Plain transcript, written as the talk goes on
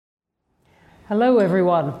Hello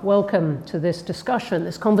everyone, welcome to this discussion,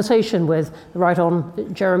 this conversation with the Right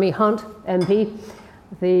Hon. Jeremy Hunt, MP,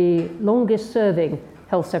 the longest serving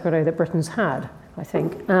Health Secretary that Britain's had, I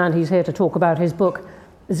think, and he's here to talk about his book,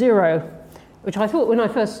 Zero, which I thought when I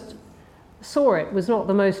first saw it was not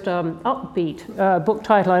the most upbeat book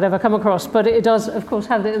title I'd ever come across, but it does, of course,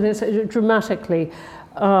 have this dramatically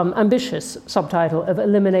ambitious subtitle of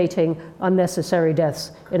Eliminating Unnecessary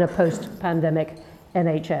Deaths in a Post-Pandemic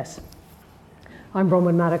NHS. I'm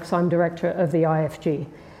Bronwyn Maddox, I'm Director of the IFG.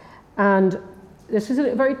 And this is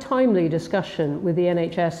a very timely discussion with the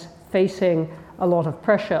NHS facing a lot of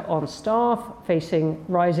pressure on staff, facing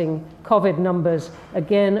rising COVID numbers,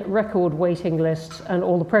 again, record waiting lists and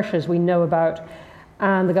all the pressures we know about,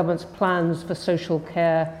 and the government's plans for social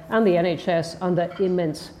care and the NHS under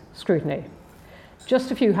immense scrutiny.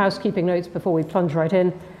 Just a few housekeeping notes before we plunge right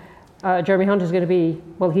in. Jeremy Hunt is going to be,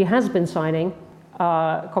 well, he has been signing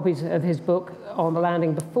copies of his book on the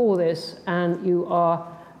landing before this, and you are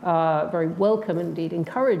very welcome, indeed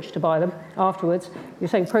encouraged to buy them afterwards. You're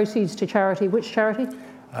saying proceeds to charity. Which charity?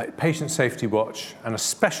 Patient Safety Watch, and a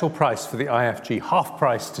special price for the IFG, half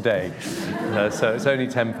price today. So it's only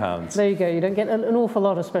 £10. There you go. You don't get an awful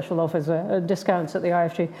lot of special offers, discounts at the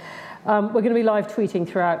IFG. We're going to be live tweeting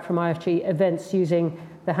throughout from IFG events using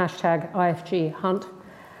the hashtag IFG Hunt.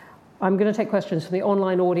 I'm going to take questions from the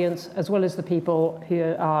online audience as well as the people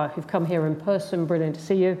who've come here in person. Brilliant to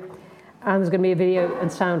see you. And there's going to be a video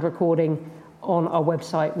and sound recording on our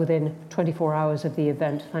website within 24 hours of the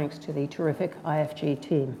event, thanks to the terrific IFG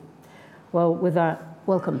team. Well, with that,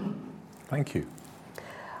 welcome. Thank you.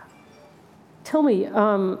 Tell me,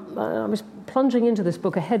 I was plunging into this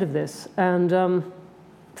book ahead of this and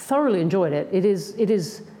thoroughly enjoyed it. It is,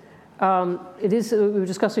 we were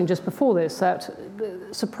discussing just before this, that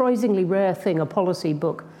surprisingly rare thing, a policy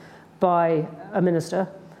book by a minister.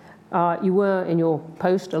 You were in your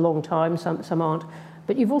post a long time, some aren't,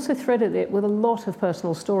 but you've also threaded it with a lot of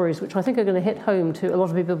personal stories, which I think are going to hit home to a lot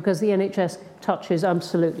of people because the NHS touches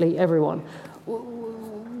absolutely everyone.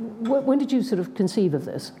 When did you sort of conceive of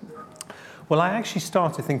this? Well, I actually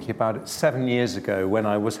started thinking about it 7 years ago when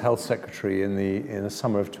I was Health Secretary in the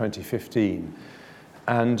summer of 2015.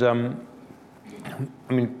 And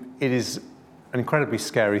I mean, it is an incredibly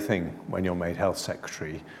scary thing when you're made Health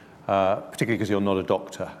Secretary, particularly because you're not a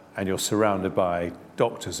doctor and you're surrounded by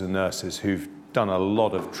doctors and nurses who've done a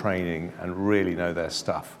lot of training and really know their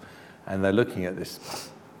stuff. And they're looking at this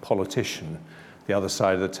politician, the other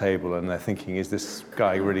side of the table, and they're thinking, is this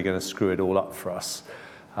guy really going to screw it all up for us?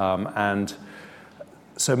 And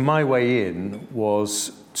so my way in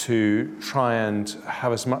was to try and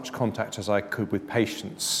have as much contact as I could with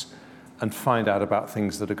patients and find out about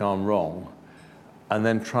things that had gone wrong, and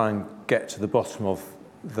then try and get to the bottom of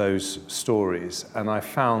those stories. And I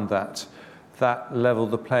found that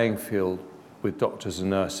leveled the playing field with doctors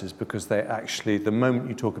and nurses, because they actually, the moment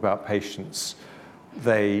you talk about patients,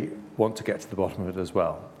 they want to get to the bottom of it as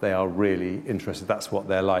well. They are really interested. That's what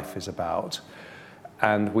their life is about.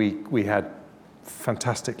 And we had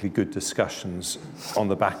fantastically good discussions on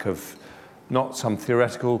the back of not some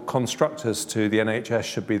theoretical construct as to the NHS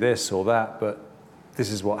should be this or that, but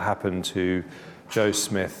this is what happened to Joe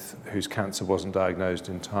Smith, whose cancer wasn't diagnosed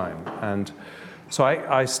in time. And so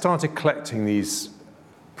I started collecting these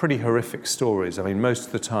pretty horrific stories. I mean, most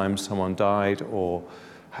of the time someone died or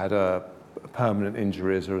had a permanent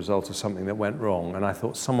injury as a result of something that went wrong. And I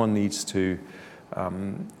thought someone needs to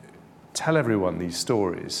tell everyone these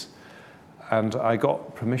stories. And I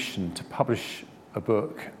got permission to publish a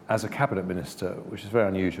book as a cabinet minister, which is very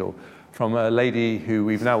unusual, from a lady who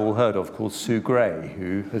we've now all heard of called Sue Gray,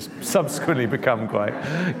 who has subsequently become quite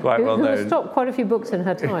well known. Who has stopped quite a few books in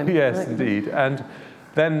her time. Yes, right. Indeed. And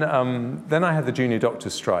then I had the junior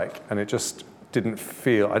doctors strike, and it just I didn't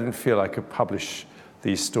feel I could publish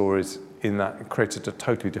these stories in that. It created a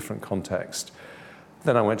totally different context.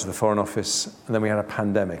 Then I went to the Foreign Office, and then we had a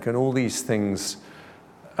pandemic, and all these things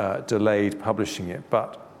delayed publishing it.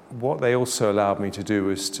 But what they also allowed me to do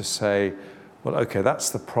was to say, well, okay, that's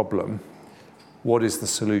the problem. What is the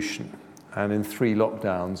solution? And in 3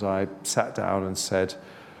 lockdowns, I sat down and said,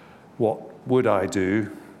 what would I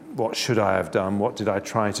do? What should I have done? What did I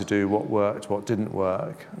try to do? What worked? What didn't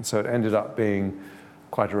work? And so it ended up being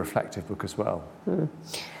quite a reflective book as well.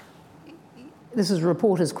 This is a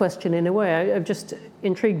reporter's question in a way. I'm just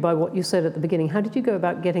intrigued by what you said at the beginning. How did you go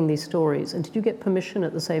about getting these stories? And did you get permission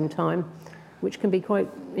at the same time, which can be quite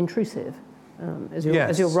intrusive as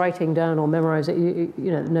you're writing down or memorizing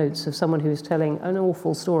notes of someone who's telling an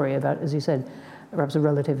awful story about, as you said, perhaps a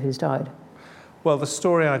relative who's died? Well, the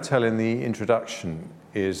story I tell in the introduction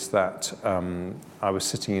is that I was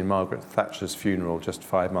sitting in Margaret Thatcher's funeral just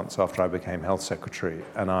 5 months after I became Health Secretary,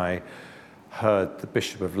 and I heard the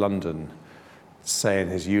Bishop of London say in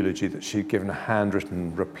his eulogy that she'd given a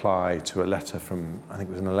handwritten reply to a letter from, I think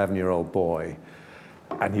it was an 11-year-old boy,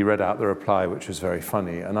 and he read out the reply, which was very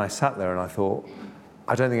funny. And I sat there and I thought,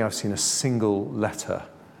 I don't think I've seen a single letter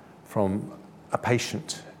from a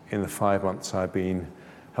patient in the 5 months I've been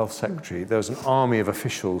Health Secretary. There was an army of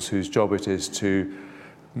officials whose job it is to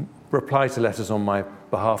reply to letters on my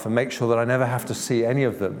behalf and make sure that I never have to see any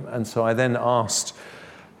of them. And so I then asked,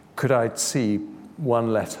 could I see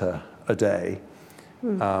one letter a day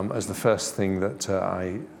as the first thing that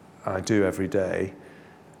I do every day?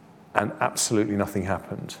 And absolutely nothing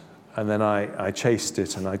happened. And then I chased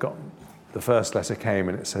it, and the first letter came,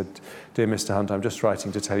 and it said, "Dear Mr. Hunt, I'm just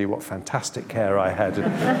writing to tell you what fantastic care I had in the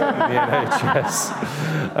NHS."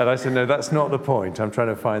 And I said, no, that's not the point. I'm trying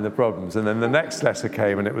to find the problems. And then the next letter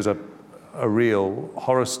came, and it was a real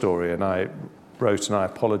horror story. And I wrote and I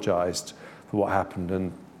apologized for what happened.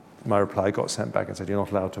 And my reply got sent back and said, you're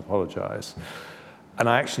not allowed to apologize. And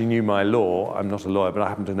I actually knew my law. I'm not a lawyer, but I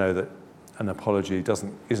happen to know that an apology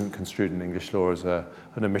isn't construed in English law as an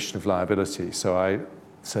admission of liability.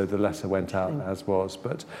 So the letter went out as was.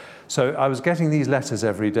 But so I was getting these letters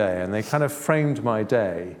every day, and they kind of framed my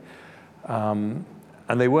day. And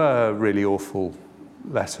they were really awful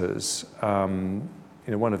letters.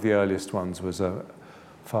 One of the earliest ones was a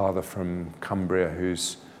father from Cumbria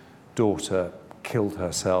whose daughter killed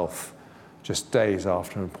herself just days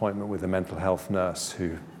after an appointment with a mental health nurse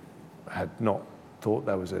who had not thought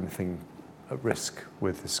there was anything at risk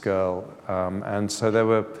with this girl. And so there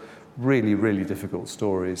were really, really difficult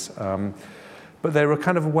stories. But they were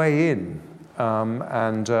kind of a way in.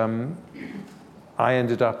 I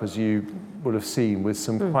ended up, as you will have seen, with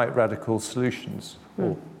some quite radical solutions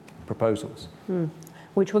or proposals.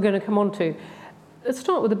 Which we're going to come on to. Let's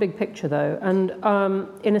start with the big picture, though. And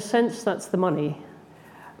in a sense, that's the money.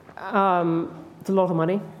 It's a lot of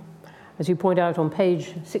money. As you point out on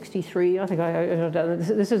page 63, I think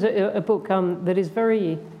this is a book that is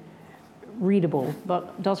very readable,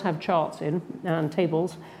 but does have charts in and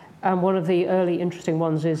tables. And one of the early interesting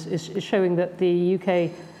ones is showing that the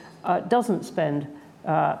UK doesn't spend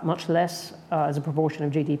much less as a proportion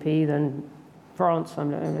of GDP than France.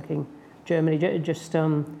 I'm looking Germany, just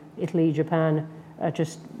Italy, Japan,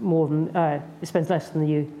 just more than it spends less than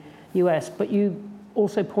the US. But you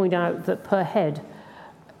also point out that per head,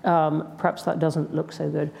 perhaps that doesn't look so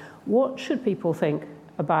good. What should people think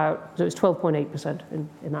about? So it's 12.8%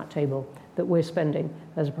 in that table that we're spending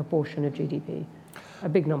as a proportion of GDP, a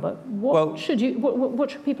big number. What should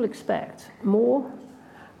people expect? More?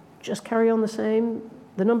 Just carry on the same?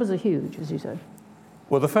 The numbers are huge, as you said.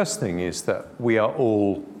 Well, the first thing is that we are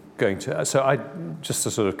all going to. Just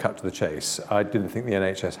to sort of cut to the chase, I didn't think the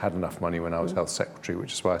NHS had enough money when I was Health Secretary,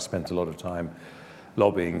 which is why I spent a lot of time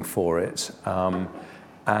lobbying for it.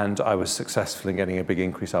 And I was successful in getting a big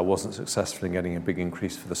increase. I wasn't successful in getting a big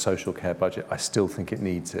increase for the social care budget. I still think it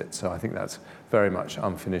needs it. So I think that's very much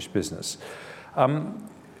unfinished business.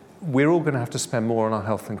 We're all going to have to spend more on our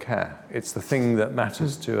health and care. It's the thing that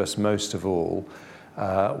matters to us most of all.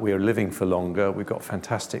 We are living for longer. We've got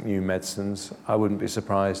fantastic new medicines. I wouldn't be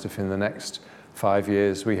surprised if in the next 5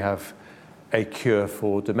 years we have a cure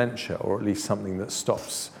for dementia, or at least something that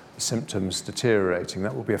stops the symptoms deteriorating.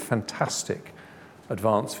 That will be a fantastic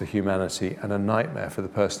advance for humanity and a nightmare for the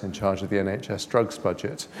person in charge of the NHS drugs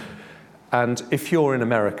budget. And if you're in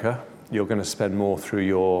America, you're going to spend more through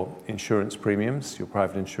your insurance premiums, your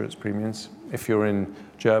private insurance premiums. If you're in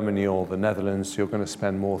Germany or the Netherlands, you're going to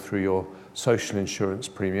spend more through your social insurance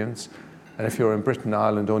premiums. And if you're in Britain,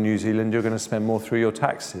 Ireland or New Zealand, you're going to spend more through your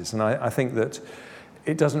taxes. And I think that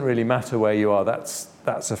it doesn't really matter where you are.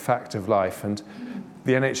 That's a fact of life. And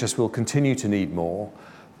the NHS will continue to need more.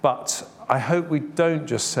 But I hope we don't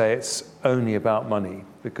just say it's only about money,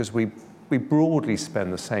 because we broadly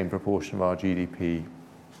spend the same proportion of our GDP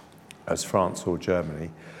as France or Germany,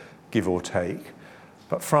 give or take.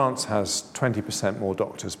 But France has 20% more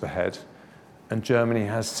doctors per head, and Germany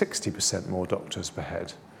has 60% more doctors per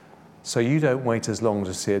head. So you don't wait as long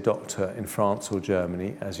to see a doctor in France or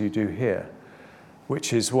Germany as you do here,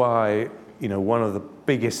 which is why, one of the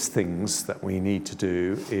biggest things that we need to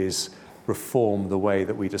do is reform the way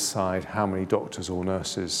that we decide how many doctors or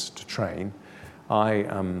nurses to train.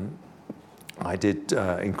 I did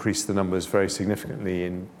increase the numbers very significantly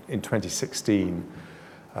in 2016,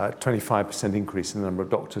 25% increase in the number of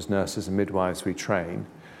doctors, nurses and midwives we train.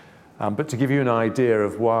 But to give you an idea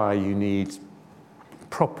of why you need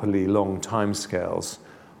properly long timescales,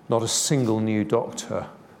 not a single new doctor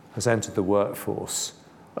has entered the workforce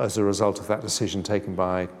as a result of that decision taken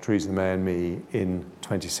by Theresa May and me in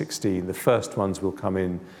 2016. The first ones will come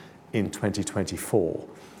in 2024.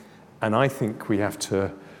 And I think we have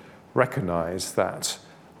to recognise that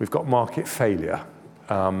we've got market failure.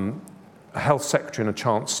 A health secretary and a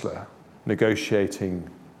chancellor negotiating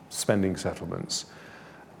spending settlements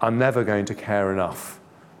are never going to care enough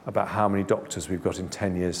about how many doctors we've got in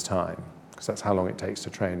 10 years' time, because that's how long it takes to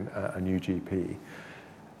train a new GP. It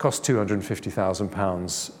costs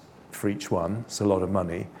 £250,000 for each one. It's a lot of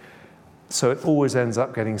money. So it always ends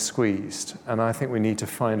up getting squeezed. And I think we need to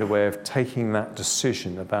find a way of taking that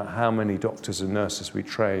decision about how many doctors and nurses we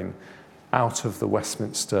train out of the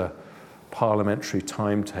Westminster parliamentary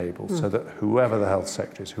timetable, so that whoever the health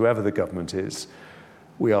secretary is, whoever the government is,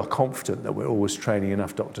 we are confident that we're always training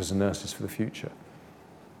enough doctors and nurses for the future.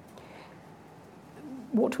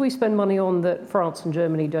 What do we spend money on that France and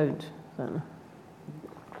Germany don't, then?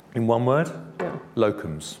 In one word? Yeah.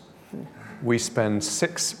 Locums. We spend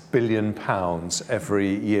 £6 billion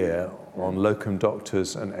every year on locum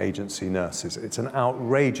doctors and agency nurses. It's an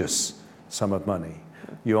outrageous sum of money.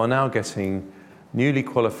 You are now getting newly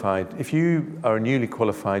qualified, if you are a newly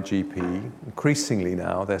qualified GP, increasingly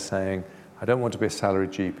now they're saying, I don't want to be a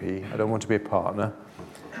salaried GP, I don't want to be a partner,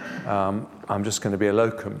 I'm just going to be a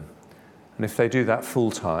locum. And if they do that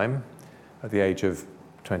full time at the age of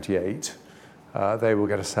 28, they will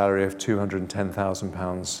get a salary of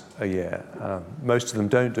 £210,000 a year. Most of them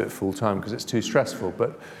don't do it full time because it's too stressful,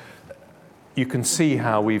 but you can see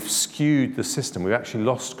how we've skewed the system. We've actually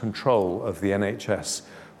lost control of the NHS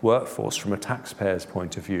workforce from a taxpayer's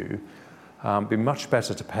point of view. It'd be much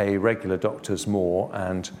better to pay regular doctors more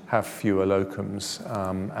and have fewer locums.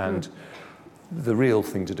 And the real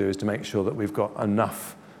thing to do is to make sure that we've got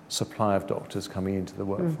enough supply of doctors coming into the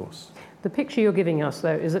workforce. The picture you're giving us,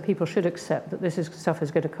 though, is that people should accept that stuff is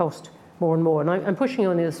going to cost more and more. And I'm pushing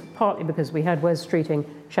on this partly because we had Wes Streeting,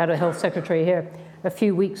 Shadow Health Secretary, here a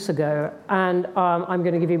few weeks ago. And I'm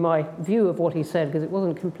going to give you my view of what he said, because it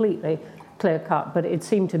wasn't completely clear-cut, but it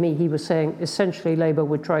seemed to me he was saying essentially Labour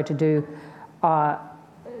would try to do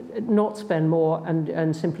not spend more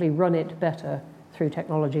and simply run it better through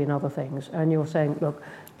technology and other things. And you're saying, look,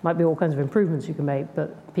 might be all kinds of improvements you can make,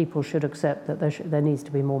 but people should accept that there needs to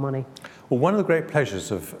be more money. Well, one of the great pleasures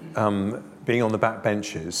of being on the back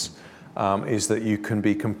benches is that you can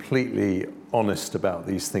be completely honest about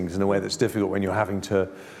these things in a way that's difficult when you're having to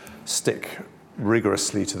stick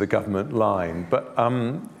rigorously to the government line. But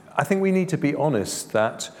I think we need to be honest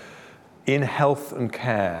that in health and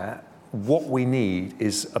care, what we need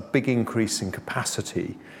is a big increase in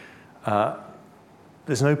capacity.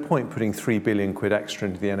 There's no point putting £3 billion extra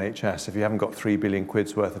into the NHS if you haven't got £3 billion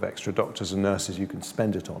worth of extra doctors and nurses you can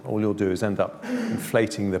spend it on. All you'll do is end up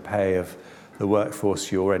inflating the pay of the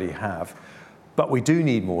workforce you already have. But we do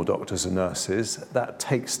need more doctors and nurses. That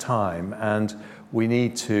takes time, and we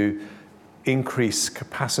need to increase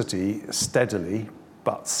capacity steadily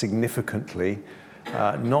but significantly,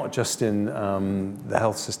 not just in the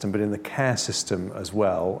health system but in the care system as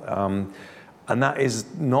well. And that is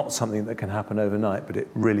not something that can happen overnight, but it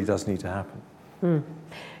really does need to happen.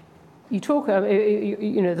 You talk,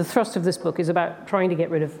 the thrust of this book is about trying to get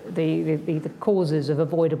rid of the causes of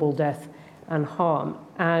avoidable death and harm.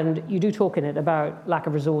 And you do talk in it about lack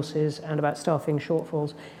of resources and about staffing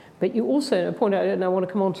shortfalls. But you also point out, and I want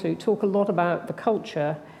to come on to, talk a lot about the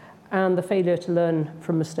culture and the failure to learn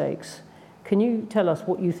from mistakes. Can you tell us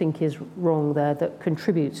what you think is wrong there that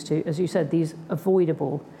contributes to, as you said, these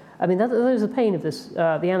avoidable, I mean, that is the pain of this,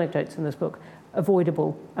 the anecdotes in this book,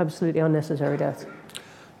 avoidable, absolutely unnecessary deaths?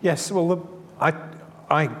 Yes, well,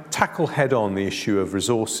 I tackle head-on the issue of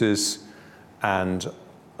resources and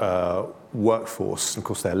workforce. Of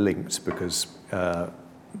course, they're linked because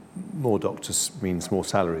more doctors means more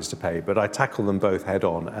salaries to pay, but I tackle them both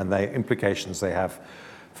head-on and the implications they have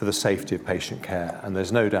for the safety of patient care. And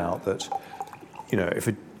there's no doubt that,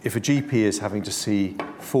 if a GP is having to see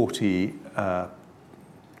 40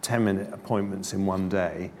 10-minute appointments in one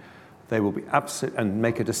day, they will be absolute and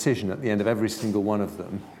make a decision at the end of every single one of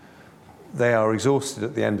them. They are exhausted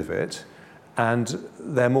at the end of it, and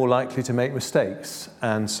they're more likely to make mistakes.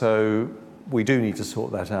 And so we do need to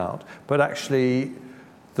sort that out. But actually,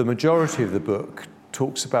 the majority of the book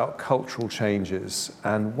talks about cultural changes,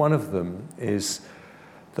 and one of them is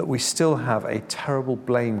that we still have a terrible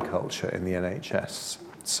blame culture in the NHS.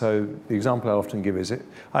 So the example I often give is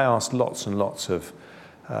I asked lots and lots of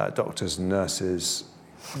doctors and nurses,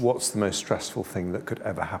 what's the most stressful thing that could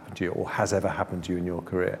ever happen to you or has ever happened to you in your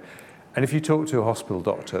career? And if you talk to a hospital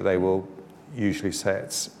doctor, they will usually say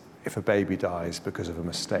it's if a baby dies because of a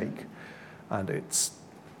mistake. And it's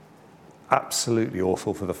absolutely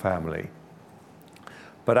awful for the family.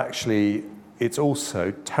 But actually, it's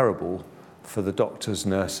also terrible for the doctors,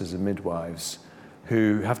 nurses, and midwives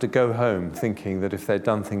who have to go home thinking that if they'd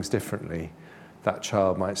done things differently, that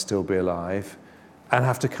child might still be alive, and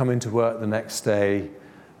have to come into work the next day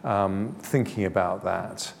thinking about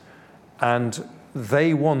that. And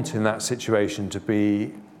they want in that situation to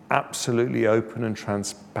be absolutely open and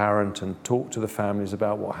transparent and talk to the families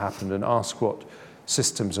about what happened and ask what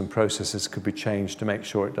systems and processes could be changed to make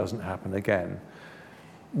sure it doesn't happen again.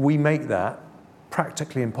 We make that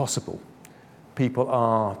practically impossible. People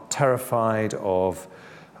are terrified of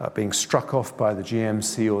being struck off by the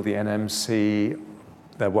GMC or the NMC.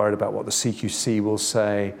 They're worried about what the CQC will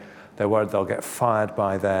say. They're worried they'll get fired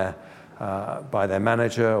by their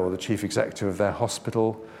manager or the chief executive of their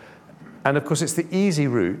hospital. And of course, it's the easy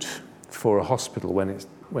route for a hospital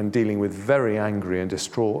when dealing with very angry and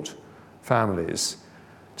distraught families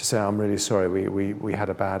to say, I'm really sorry, we had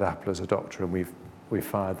a bad apple as a doctor and we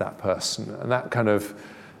fired that person. And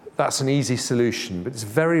that's an easy solution, but it's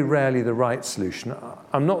very rarely the right solution.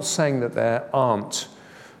 I'm not saying that there aren't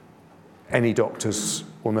any doctors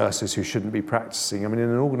or nurses who shouldn't be practicing. I mean, in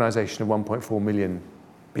an organisation of 1.4 million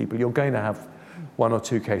people, you're going to have one or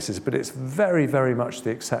two cases, but it's very, very much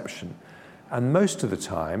the exception. And most of the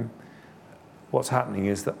time, what's happening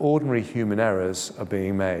is that ordinary human errors are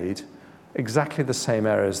being made, exactly the same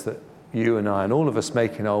errors that you and I and all of us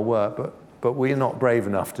make in our work, but we're not brave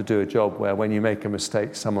enough to do a job where when you make a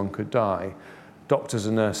mistake, someone could die. Doctors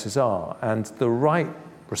and nurses are. And the right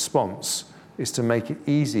response is to make it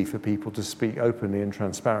easy for people to speak openly and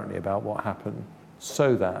transparently about what happened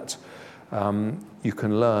so that you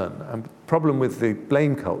can learn. And the problem with the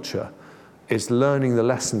blame culture is learning the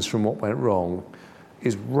lessons from what went wrong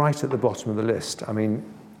is right at the bottom of the list. I mean,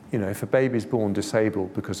 if a baby's born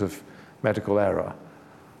disabled because of medical error,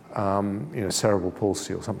 cerebral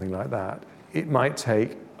palsy or something like that, it might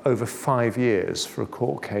take over 5 years for a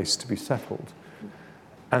court case to be settled.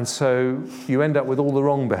 And so you end up with all the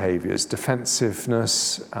wrong behaviours,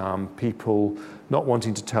 defensiveness, people not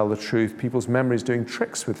wanting to tell the truth, people's memories doing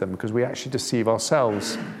tricks with them because we actually deceive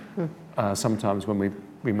ourselves sometimes when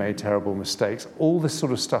we made terrible mistakes. All this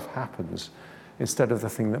sort of stuff happens instead of the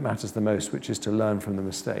thing that matters the most, which is to learn from the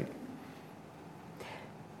mistake.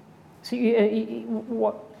 So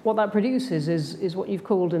what that produces is what you've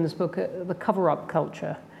called in this book the cover-up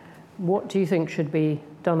culture. What do you think should be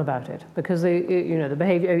done about it? Because the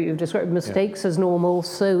behaviour you've described, mistakes as normal,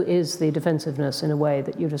 so is the defensiveness in a way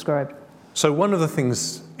that you described. So one of the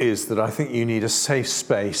things is that I think you need a safe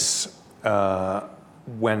space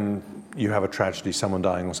when you have a tragedy, someone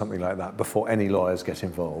dying or something like that, before any lawyers get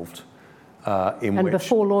involved.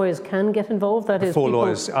 Before lawyers can get involved, I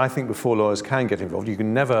think before lawyers can get involved, you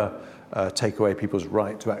can never take away people's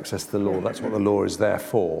right to access the law. That's what the law is there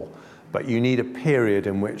for. But you need a period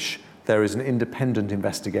in which there is an independent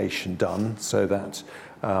investigation done so that,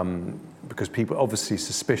 because people are obviously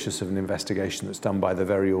suspicious of an investigation that's done by the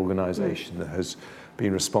very organisation that has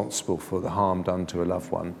been responsible for the harm done to a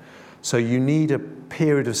loved one. So you need a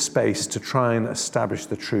period of space to try and establish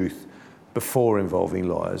the truth before involving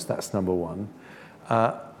lawyers. That's number one.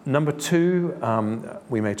 Number two,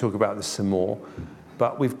 we may talk about this some more,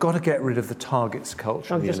 but we've got to get rid of the targets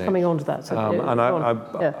culture. I'm just coming on to that. So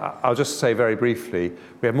I'll just say very briefly,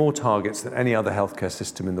 we have more targets than any other healthcare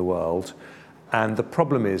system in the world. And the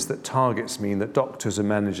problem is that targets mean that doctors and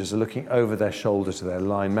managers are looking over their shoulder to their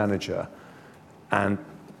line manager, and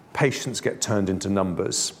patients get turned into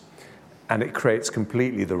numbers, and it creates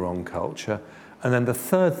completely the wrong culture. And then the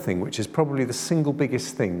third thing, which is probably the single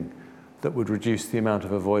biggest thing that would reduce the amount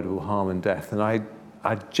of avoidable harm and death, and I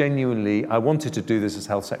wanted to do this as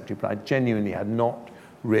Health Secretary, but I genuinely had not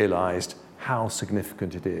realised how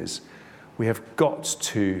significant it is. We have got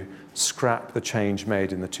to scrap the change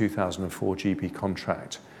made in the 2004 GP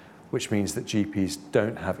contract, which means that GPs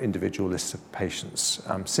don't have individual lists of patients.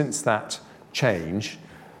 Since that change,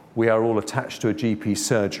 we are all attached to a GP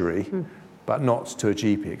surgery, but not to a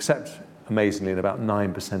GP, except, amazingly, in about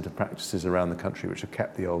 9% of practices around the country which have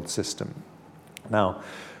kept the old system. Now,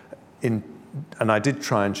 and I did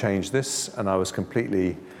try and change this, and I was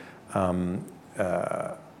completely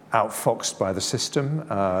outfoxed by the system.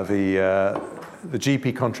 The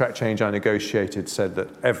GP contract change I negotiated said that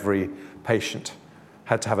every patient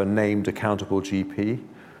had to have a named accountable GP.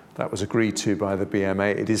 That was agreed to by the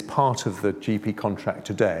BMA. It is part of the GP contract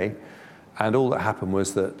today, and all that happened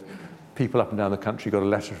was that people up and down the country got a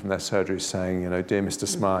letter from their surgery saying, dear Mr.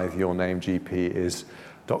 Smythe, your named GP is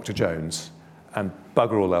Dr. Jones. And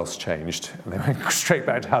bugger all else changed. And they went straight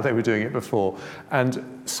back to how they were doing it before.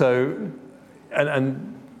 And so,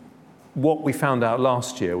 and what we found out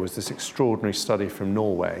last year was this extraordinary study from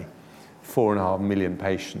Norway, 4.5 million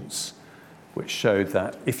patients, which showed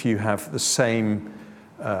that if you have the same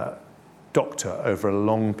doctor over a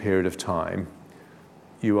long period of time,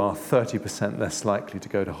 you are 30% less likely to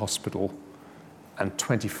go to hospital and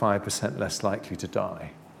 25% less likely to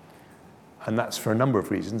die. And that's for a number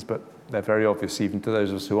of reasons, but they're very obvious even to those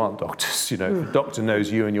of us who aren't doctors. You know, if a doctor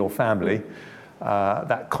knows you and your family,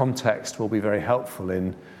 that context will be very helpful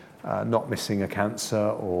in not missing a cancer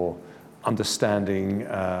or understanding,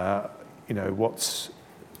 what's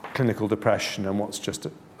clinical depression and what's just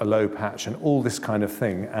a low patch and all this kind of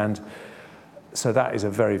thing. And so that is a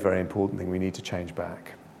very, very important thing we need to change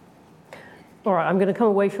back. All right, I'm going to come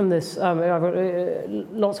away from this. I've got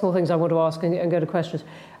lots more things I want to ask and go to questions.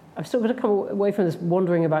 I'm still going to come away from this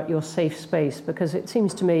wondering about your safe space, because it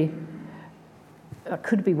seems to me that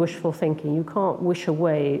could be wishful thinking. You can't wish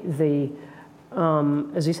away the,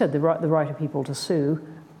 as you said, the right of people to sue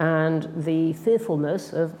and the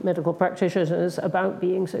fearfulness of medical practitioners about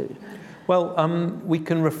being sued. Well, we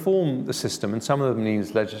can reform the system, and some of them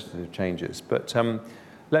needs legislative changes. But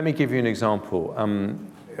let me give you an example.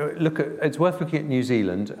 It's worth looking at New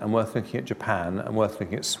Zealand and worth looking at Japan and worth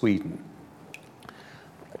looking at Sweden.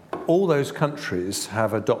 All those countries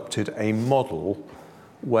have adopted a model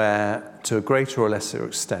where, to a greater or lesser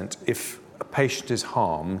extent, if a patient is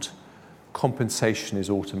harmed, compensation is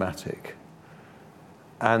automatic.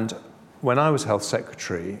 And when I was health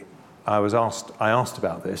secretary, I asked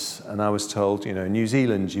about this, and I was told, in New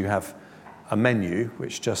Zealand you have a menu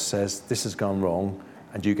which just says this has gone wrong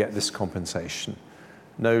and you get this compensation.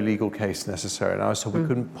 No legal case necessary. And I was told we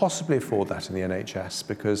couldn't possibly afford that in the NHS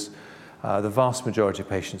because the vast majority of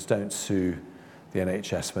patients don't sue the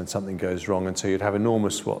NHS when something goes wrong, and so you'd have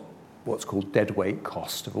enormous what's called deadweight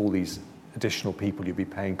cost of all these additional people you'd be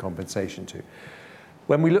paying compensation to.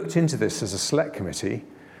 When we looked into this as a select committee,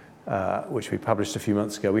 which we published a few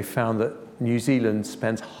months ago, we found that New Zealand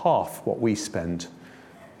spends half what we spend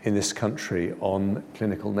in this country on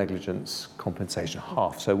clinical negligence compensation,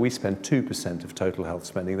 half. So we spend 2% of total health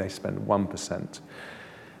spending, they spend 1%.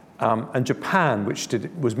 And Japan, which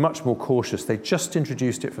was much more cautious, they just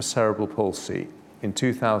introduced it for cerebral palsy in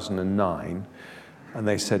 2009, and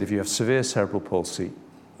they said if you have severe cerebral palsy,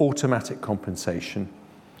 automatic compensation.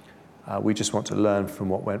 We just want to learn from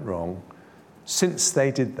what went wrong. Since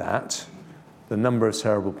they did that, the number of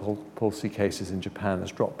cerebral palsy cases in Japan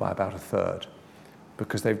has dropped by about a third,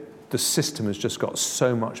 because the system has just got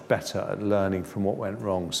so much better at learning from what went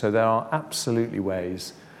wrong. So there are absolutely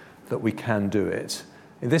ways that we can do it.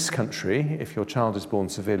 In this country, if your child is born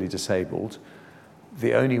severely disabled,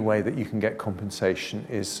 the only way that you can get compensation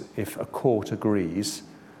is if a court agrees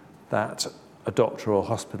that a doctor or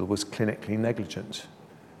hospital was clinically negligent.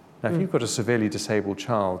 Now, if you've got a severely disabled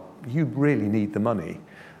child, you really need the money.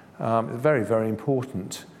 Very, very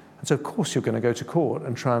important. And so, of course, you're going to go to court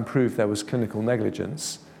and try and prove there was clinical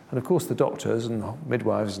negligence. And, of course, the doctors and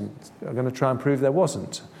midwives are going to try and prove there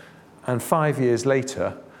wasn't. And 5 years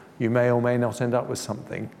later, you may or may not end up with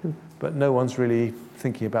something. But no one's really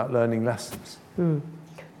thinking about learning lessons.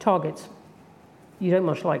 Targets. You don't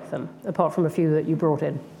much like them, apart from a few that you brought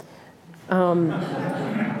in.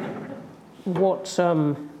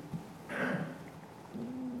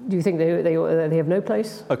 Do you think they have no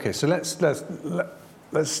place? Okay, so let's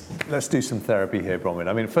do some therapy here, Bronwyn.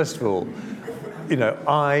 I mean, first of all,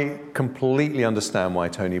 I completely understand why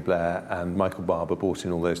Tony Blair and Michael Barber brought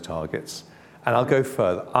in all those targets, and I'll go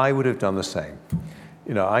further. I would have done the same.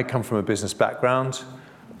 I come from a business background.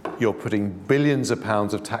 You're putting billions of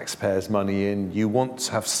pounds of taxpayers' money in. You want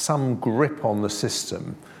to have some grip on the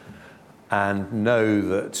system and know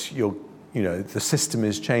that the system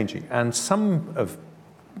is changing. And some of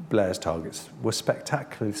Blair's targets were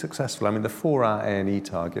spectacularly successful. I mean, the 4-hour A&E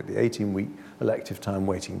target, the 18-week elective time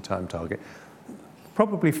waiting time target,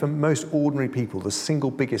 probably for most ordinary people, the single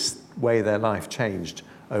biggest way their life changed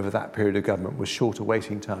over that period of government was shorter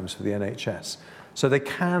waiting times for the NHS. So they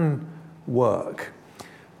can work.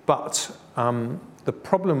 But the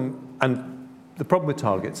problem with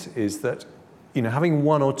targets is that, having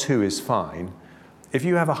 1 or 2 is fine. If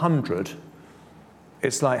you have 100,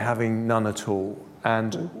 it's like having none at all.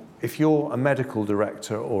 And if you're a medical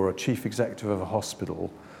director or a chief executive of a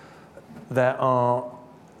hospital, there are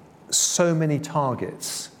so many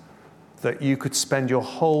targets that you could spend your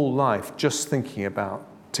whole life just thinking about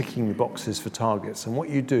ticking the boxes for targets. And what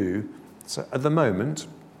you do, so at the moment,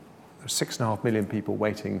 there are 6.5 million people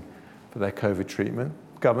waiting for their COVID treatment.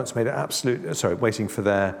 Government's made it waiting for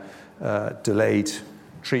their delayed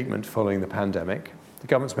treatment following the pandemic. The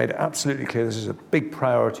government's made it absolutely clear this is a big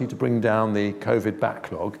priority to bring down the COVID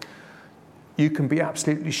backlog. you can be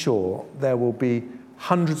absolutely sure there will be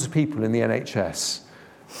hundreds of people in the NHS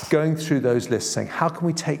going through those lists saying, how can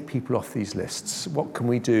we take people off these lists? What can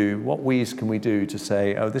we do? What ways can we do to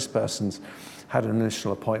say, oh, this person's had an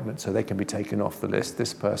initial appointment, so they can be taken off the list.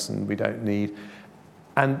 This person we don't need.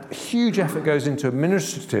 And huge effort goes into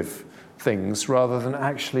administrative things rather than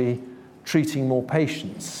actually treating more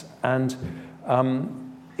patients. And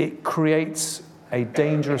it creates a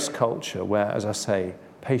dangerous culture where, as I say,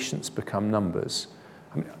 patients become numbers.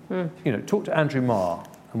 I mean, you know, talk to Andrew Marr,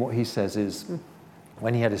 and what he says is,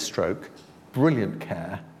 when he had his stroke, brilliant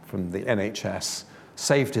care from the NHS,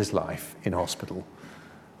 saved his life in hospital.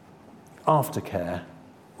 Aftercare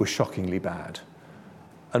was shockingly bad.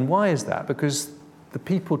 And why is that? Because the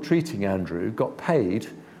people treating Andrew got paid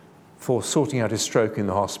for sorting out his stroke in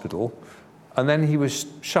the hospital, and then he was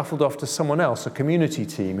shuffled off to someone else, a community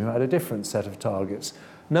team who had a different set of targets.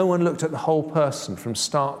 No one looked at the whole person from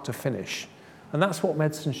start to finish. And that's what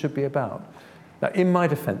medicine should be about. Now, in my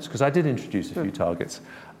defence, because I did introduce a few targets,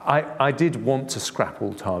 I did want to scrap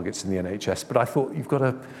all targets in the NHS, but I thought you've got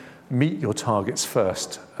to meet your targets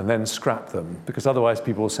first and then scrap them, because otherwise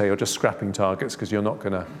people will say you're just scrapping targets because you're not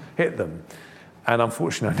going to hit them. And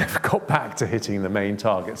unfortunately, I never got back to hitting the main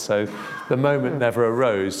targets, so the moment never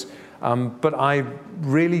arose. But I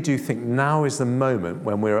really do think now is the moment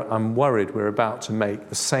when I'm worried we're about to make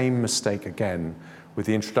the same mistake again with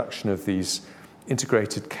the introduction of these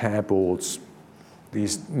integrated care boards,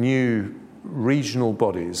 these new regional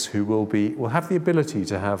bodies who will have the ability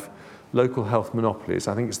to have local health monopolies.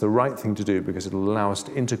 I think it's the right thing to do because it'll allow us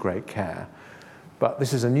to integrate care. But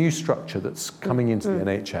this is a new structure that's coming into the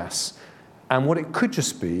NHS. And what it could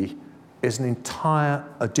just be is an entire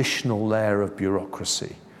additional layer of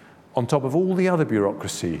bureaucracy on top of all the other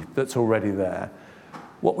bureaucracy that's already there.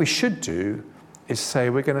 What we should do is say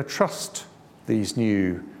we're going to trust these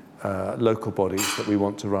new local bodies that we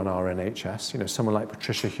want to run our NHS. You know, someone like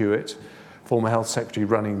Patricia Hewitt, former health secretary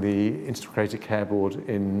running the Integrated Care Board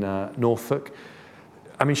in Norfolk.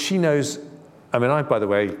 I mean, she knows. I mean, I, by the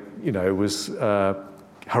way, you know, was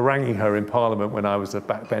haranguing her in Parliament when I was a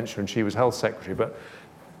backbencher and she was health secretary. But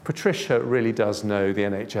Patricia really does know the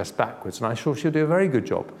NHS backwards, and I'm sure she'll do a very good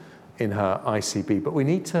job in her ICB. But we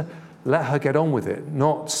need to let her get on with it,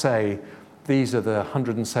 not say these are the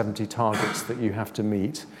 170 targets that you have to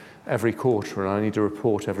meet every quarter, and I need to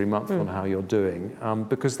report every month on how you're doing,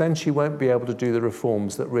 because then she won't be able to do the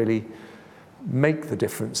reforms that really make the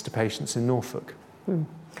difference to patients in Norfolk.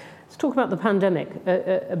 Let's talk about the pandemic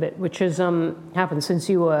a bit, which has happened since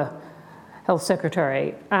you were Health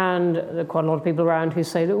Secretary, and there are quite a lot of people around who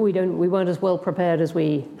say that we weren't as well prepared as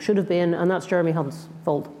we should have been, and that's Jeremy Hunt's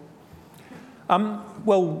fault.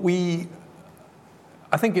 Well,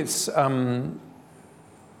 I think it's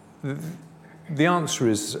the answer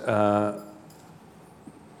is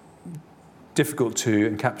difficult to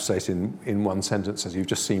encapsulate in one sentence, as you've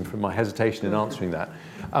just seen from my hesitation in answering that.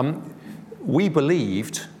 We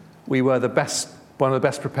believed we were one of the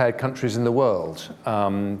best prepared countries in the world.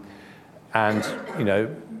 And, you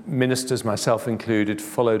know, ministers, myself included,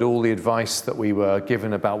 followed all the advice that we were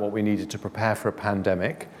given about what we needed to prepare for a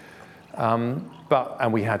pandemic.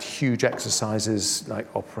 And we had huge exercises like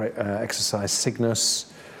Exercise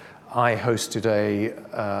Cygnus. I hosted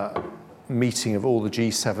a meeting of all the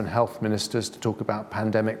G7 health ministers to talk about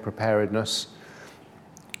pandemic preparedness.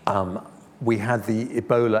 We had the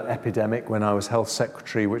Ebola epidemic when I was health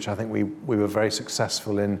secretary, which I think we were very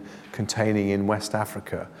successful in containing in West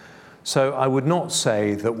Africa. So I would not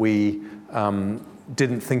say that we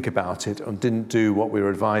didn't think about it or didn't do what we were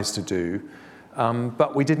advised to do,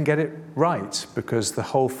 but we didn't get it right, because the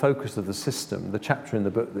whole focus of the system, the chapter in the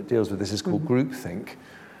book that deals with this is called groupthink.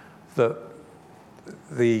 The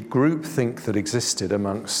groupthink that existed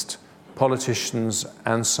amongst politicians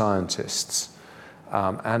and scientists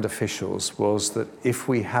and officials was that if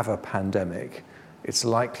we have a pandemic, it's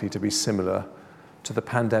likely to be similar to the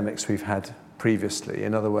pandemics we've had previously.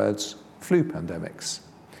 In other words, flu pandemics,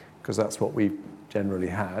 because that's what we generally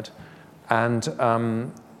had. And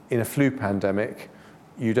in a flu pandemic,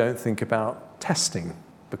 you don't think about testing,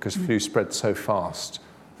 because flu spreads so fast.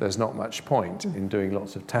 There's not much point in doing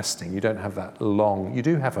lots of testing. You don't have that long. You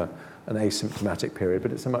do have an asymptomatic period,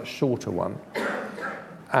 but it's a much shorter one.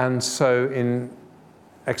 And so in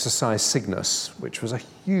Exercise Cygnus, which was a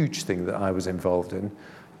huge thing that I was involved in,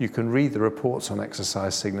 you can read the reports on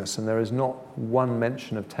Exercise Cygnus, and there is not one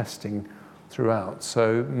mention of testing throughout.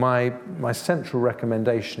 So my central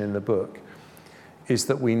recommendation in the book is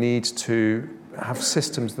that we need to have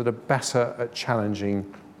systems that are better at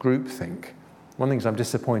challenging groupthink. One of the things I'm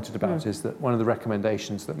disappointed about is that one of the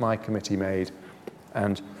recommendations that my committee made,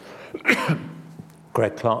 and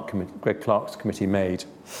Greg Clark's committee made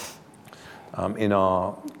in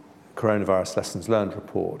our coronavirus lessons learned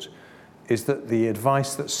report is that the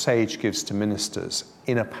advice that SAGE gives to ministers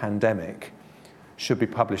in a pandemic should be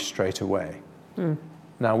published straight away.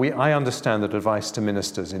 Now, I understand that advice to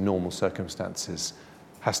ministers in normal circumstances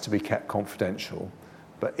has to be kept confidential,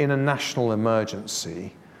 but in a national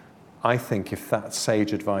emergency, I think if that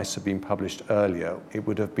SAGE advice had been published earlier, it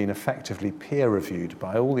would have been effectively peer-reviewed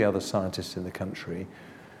by all the other scientists in the country,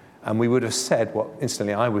 and we would have said what,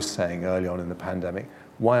 incidentally, I was saying early on in the pandemic: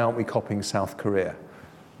 why aren't we copying South Korea?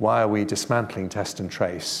 Why are we dismantling test and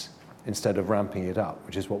trace instead of ramping it up,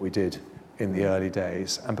 which is what we did in the early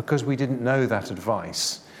days? And because we didn't know that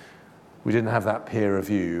advice, we didn't have that peer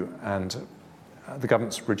review, and the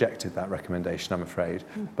government's rejected that recommendation, I'm afraid.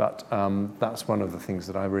 But that's one of the things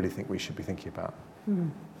that I really think we should be thinking about.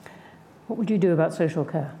 What would you do about social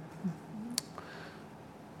care?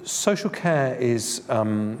 Social care is,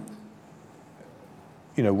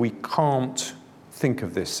 we can't think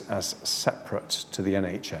of this as separate to the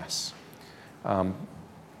NHS.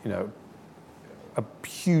 A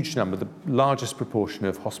huge number, the largest proportion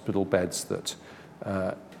of hospital beds that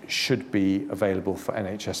should be available for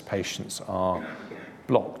NHS patients are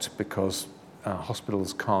blocked because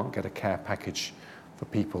hospitals can't get a care package for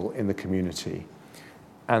people in the community.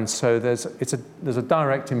 And so there's a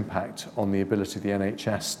direct impact on the ability of the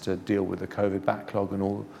NHS to deal with the COVID backlog and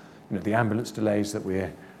all the ambulance delays that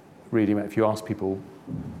we're reading about. If you ask people,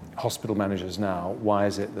 hospital managers now, why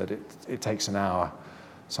is it that it takes an hour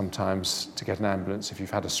sometimes to get an ambulance if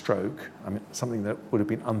you've had a stroke? I mean, something that would have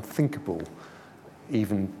been unthinkable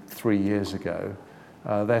even 3 years ago.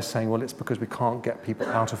 They're saying, well, it's because we can't get people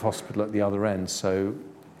out of hospital at the other end, so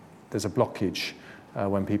there's a blockage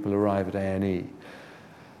when people arrive at A&E.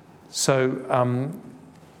 So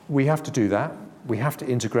we have to do that. We have to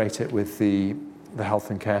integrate it with the health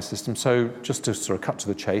and care system. So just to sort of cut to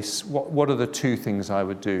the chase, what are the two things I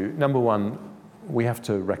would do? Number one, we have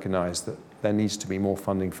to recognise that there needs to be more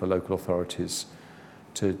funding for local authorities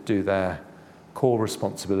to do their core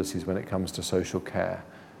responsibilities when it comes to social care.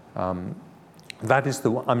 That is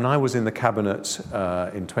I was in the cabinet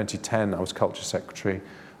in 2010. I was culture secretary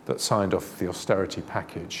that signed off the austerity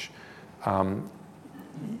package.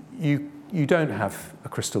 You don't have a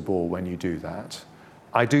crystal ball when you do that.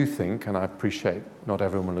 I do think, and I appreciate not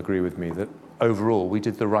everyone will agree with me, that overall we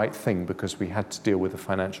did the right thing because we had to deal with the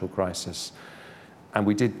financial crisis, and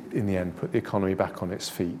we did in the end put the economy back on its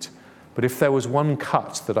feet. But if there was one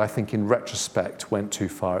cut that I think in retrospect went too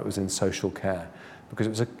far, it was in social care,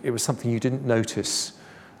 because it was something you didn't notice.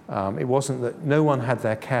 It wasn't that no one had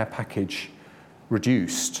their care package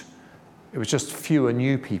reduced. It was just fewer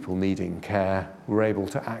new people needing care were able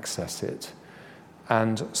to access it.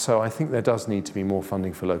 And so I think there does need to be more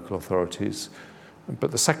funding for local authorities.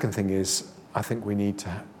 But the second thing is, I think we need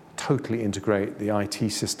to totally integrate the IT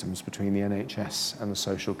systems between the NHS and the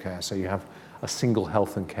social care. So you have a single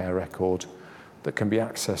health and care record that can be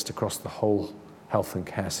accessed across the whole health and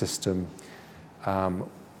care system.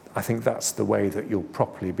 I think that's the way that you'll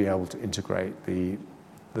properly be able to integrate the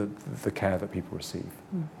care that people receive.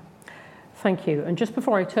 Thank you. And just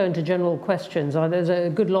before I turn to general questions, there's a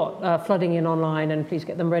good lot flooding in online, and please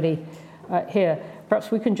get them ready here.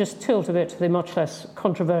 Perhaps we can just tilt a bit to the much less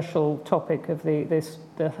controversial topic of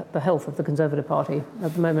the health of the Conservative Party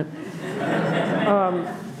at the moment.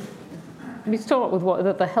 Let me start with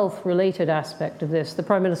the health-related aspect of this. The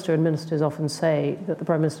Prime Minister and ministers often say that the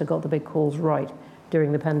Prime Minister got the big calls right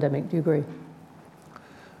during the pandemic. Do you agree?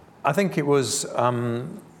 I think it was,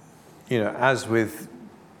 as with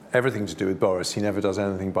everything to do with Boris, he never does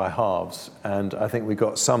anything by halves. And I think we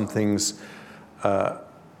got some things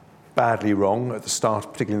badly wrong at the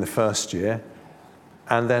start, particularly in the first year.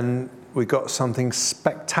 And then we got something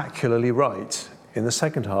spectacularly right in the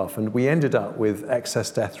second half. And we ended up with excess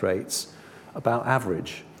death rates about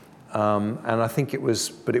average. And I think it was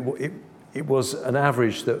an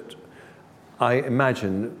average that I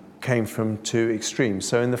imagine came from two extremes.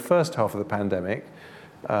 So in the first half of the pandemic,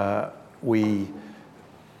 we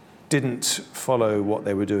didn't follow what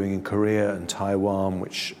they were doing in Korea and Taiwan,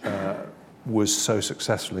 which was so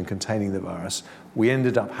successful in containing the virus. We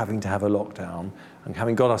ended up having to have a lockdown, and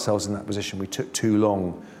having got ourselves in that position, we took too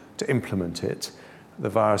long to implement it. The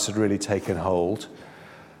virus had really taken hold.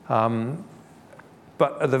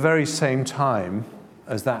 But at the very same time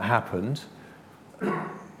as that happened,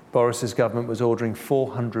 Boris's government was ordering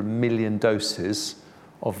 400 million doses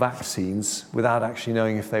of vaccines without actually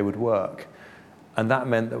knowing if they would work. And that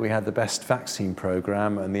meant that we had the best vaccine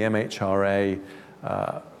program, and the MHRA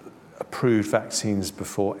approved vaccines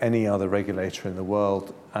before any other regulator in the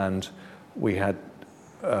world, and we had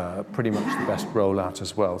pretty much the best rollout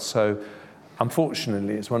as well. So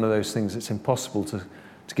unfortunately, it's one of those things that's impossible to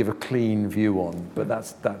give a clean view on, but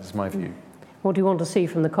that is my view. What do you want to see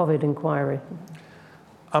from the COVID inquiry?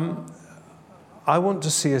 I want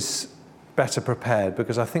to see us better prepared,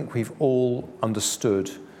 because I think we've all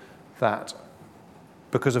understood that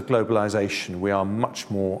because of globalization, we are much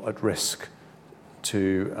more at risk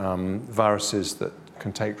to viruses that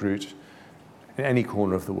can take root in any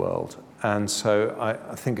corner of the world. And so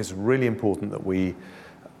I think it's really important that we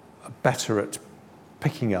are better at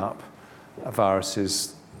picking up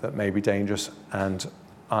viruses that may be dangerous. And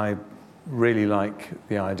I really like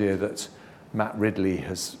the idea that Matt Ridley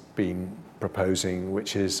has been proposing,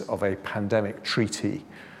 which is of a pandemic treaty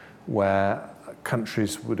where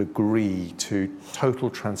countries would agree to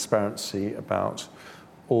total transparency about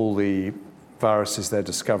all the viruses they're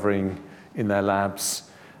discovering in their labs.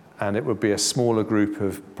 And it would be a smaller group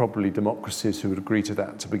of probably democracies who would agree to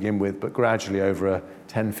that to begin with, but gradually over a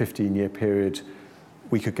 10, 15-year period,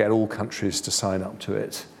 we could get all countries to sign up to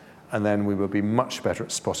it. And then we would be much better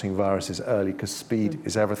at spotting viruses early, because speed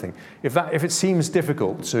is everything. If it seems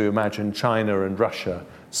difficult to imagine China and Russia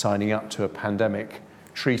signing up to a pandemic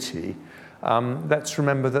treaty, let's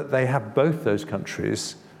remember that they have, both those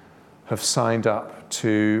countries have signed up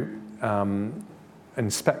to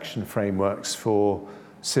inspection frameworks for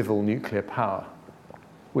civil nuclear power,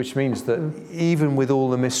 which means that even with all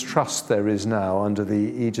the mistrust there is now under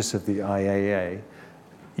the aegis of the IAEA,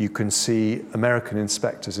 you can see American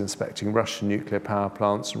inspectors inspecting Russian nuclear power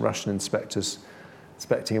plants and Russian inspectors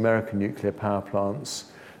inspecting American nuclear power plants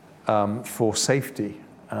for safety.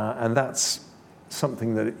 And that's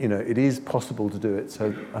something that, it is possible to do it.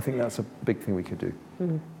 So I think that's a big thing we could do.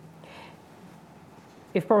 Mm.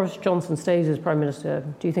 If Boris Johnson stays as Prime Minister,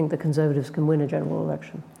 do you think the Conservatives can win a general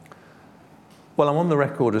election? Well, I'm on the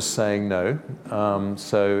record as saying no,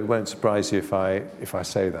 so it won't surprise you if I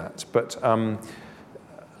say that. But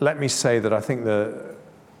let me say that I think the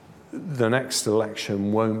next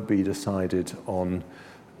election won't be decided on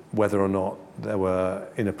whether or not there were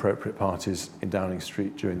inappropriate parties in Downing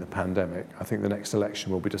Street during the pandemic. I think the next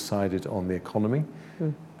election will be decided on the economy.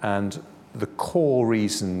 And the core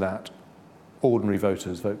reason that ordinary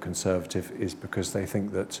voters vote Conservative is because they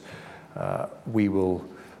think that we will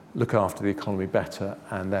look after the economy better,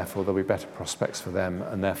 and therefore there'll be better prospects for them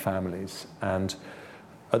and their families. And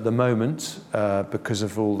at the moment, because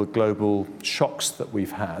of all the global shocks that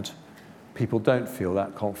we've had, people don't feel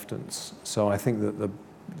that confidence. So I think that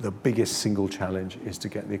the biggest single challenge is to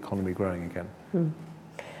get the economy growing again.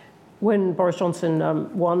 When Boris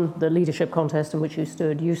Johnson won the leadership contest in which you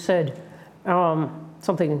stood, you said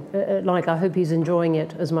something like, I hope he's enjoying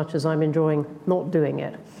it as much as I'm enjoying not doing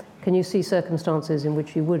it. Can you see circumstances in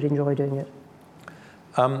which you would enjoy doing it?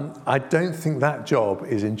 I don't think that job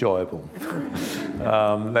is enjoyable.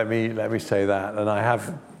 Let me say that. And I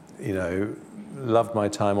have, loved my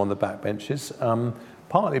time on the backbenches,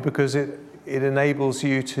 partly because it enables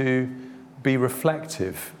you to be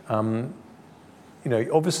reflective.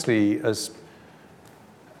 Obviously, as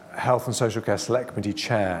Health and Social Care Select Committee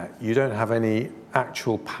Chair, you don't have any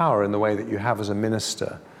actual power in the way that you have as a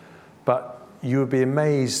minister. But you would be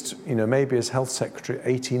amazed, maybe as Health Secretary,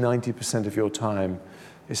 80-90% of your time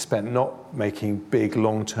is spent not making big,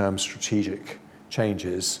 long-term strategic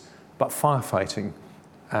changes, but firefighting.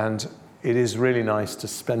 And it is really nice to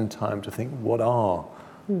spend time to think, what are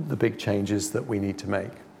the big changes that we need to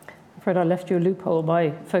make? I'm afraid I left you a loophole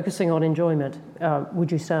by focusing on enjoyment.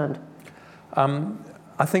 Would you stand?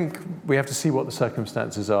 I think we have to see what the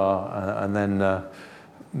circumstances are and then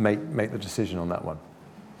make the decision on that one.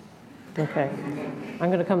 Okay. I'm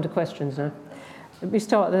going to come to questions now. We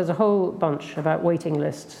start, there's a whole bunch about waiting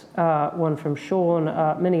lists, one from Sean,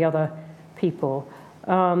 many other people,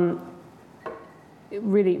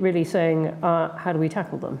 really saying, how do we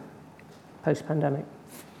tackle them post-pandemic?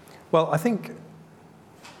 Well, I think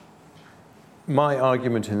my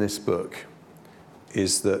argument in this book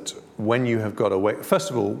is that when you have got a wait, first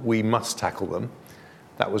of all, we must tackle them.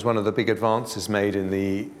 That was one of the big advances made in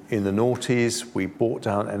the noughties. We brought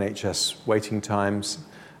down NHS waiting times,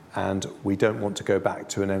 and we don't want to go back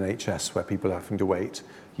to an NHS where people are having to wait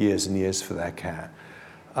years and years for their care.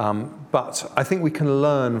 But I think we can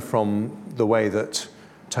learn from the way that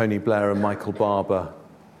Tony Blair and Michael Barber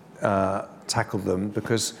tackled them,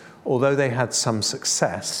 because although they had some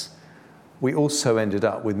success, we also ended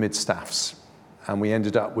up with mid-staffs, and we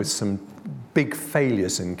ended up with some big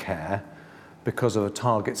failures in care because of a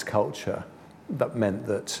targets culture that meant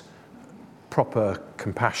that proper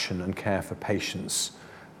compassion and care for patients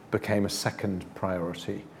became a second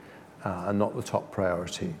priority and not the top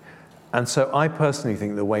priority. And so I personally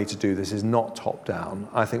think the way to do this is not top-down.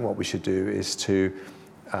 I think what we should do is to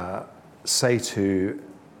say to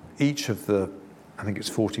each of the, I think it's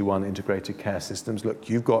 41 integrated care systems, look,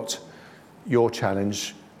 you've got your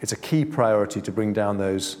challenge. It's a key priority to bring down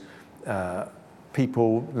those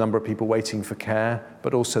number of people waiting for care,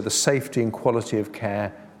 but also the safety and quality of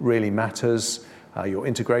care really matters. Your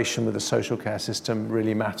integration with the social care system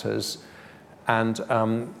really matters. And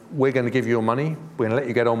we're going to give you your money. We're going to let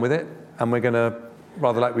you get on with it. And we're going to,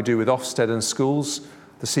 rather like we do with Ofsted and schools,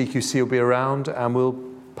 the CQC will be around and we'll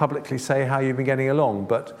publicly say how you've been getting along.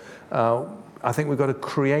 But I think we've got to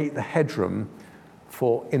create the headroom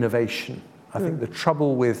for innovation. I think the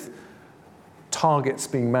trouble with targets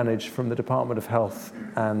being managed from the Department of Health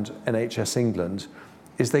and NHS England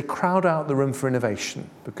is they crowd out the room for innovation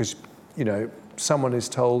because, you know, someone is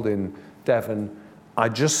told in Devon, I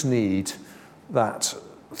just need that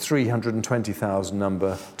 320,000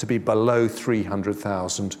 number to be below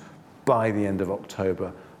 300,000 by the end of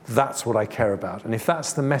October. That's what I care about. And if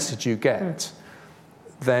that's the message you get,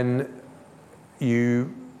 then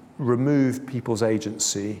you remove people's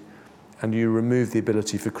agency and you remove the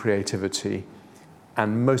ability for creativity.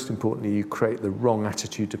 And most importantly, you create the wrong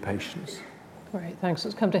attitude to patients. Great, thanks.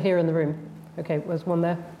 Let's come to here in the room. Okay, there's one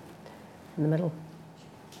there in the middle.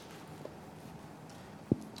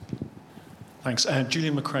 Thanks.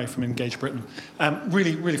 Julian McRae from Engage Britain.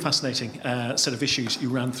 Really, really fascinating set of issues you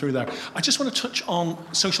ran through there. I just want to touch on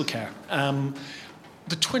social care.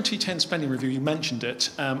 The 2010 spending review, you mentioned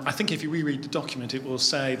it. I think if you reread the document, it will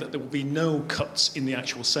say that there will be no cuts in the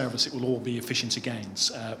actual service. It will all be efficiency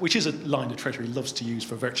gains, which is a line the Treasury loves to use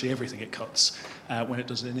for virtually everything it cuts when it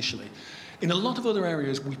does it initially. In a lot of other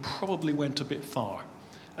areas, we probably went a bit far.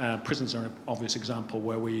 Prisons are an obvious example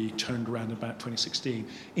where we turned around in about 2016.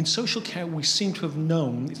 In social care, we seem to have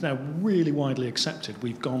known, it's now really widely accepted,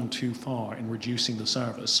 we've gone too far in reducing the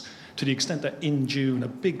service to the extent that in June, a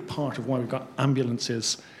big part of why we've got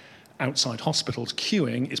ambulances outside hospitals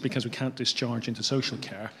queuing is because we can't discharge into social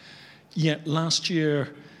care. Yet last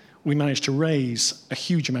year, we managed to raise a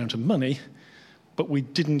huge amount of money, but we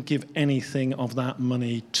didn't give anything of that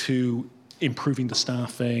money to improving the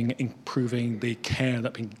staffing, improving the care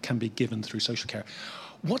that can be given through social care.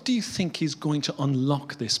 What do you think is going to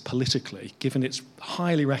unlock this politically, given it's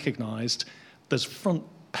highly recognised, there's front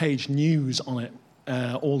page news on it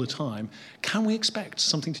all the time? Can we expect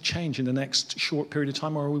something to change in the next short period of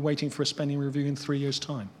time, or are we waiting for a spending review in 3 years'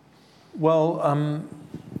 time? Well,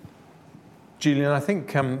 Julian, I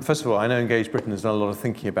think, first of all, I know Engage Britain has done a lot of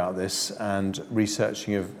thinking about this and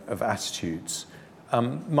researching of attitudes.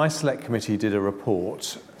 My select committee did a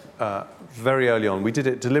report very early on. We did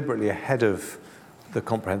it deliberately ahead of the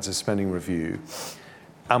comprehensive spending review,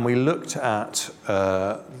 and we looked at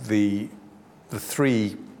the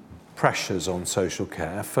three pressures on social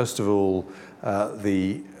care. First of all,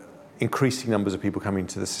 the increasing numbers of people coming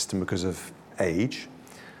to the system because of age.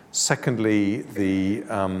 Secondly, the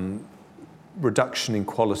reduction in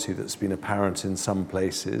quality that's been apparent in some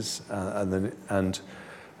places,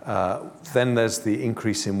 then there's the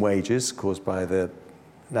increase in wages caused by the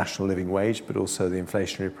national living wage, but also the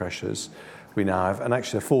inflationary pressures we now have. And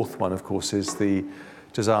actually the fourth one, of course, is the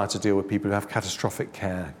desire to deal with people who have catastrophic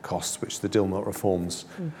care costs, which the Dilnot reforms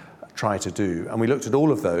try to do. And we looked at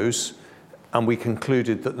all of those, and we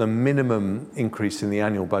concluded that the minimum increase in the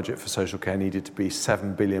annual budget for social care needed to be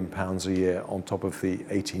 £7 billion a year on top of the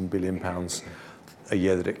 £18 billion a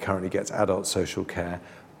year that it currently gets adult social care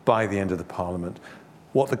by the end of the Parliament.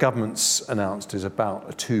 What the government's announced is about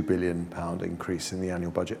a £2 billion increase in the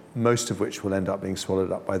annual budget, most of which will end up being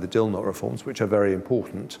swallowed up by the Dilnot reforms, which are very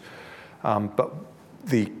important. But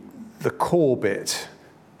the core bit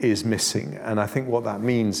is missing. And I think what that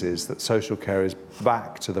means is that social care is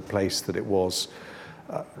back to the place that it was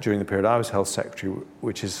during the period I was Health Secretary,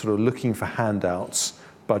 which is sort of looking for handouts,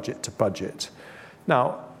 budget to budget.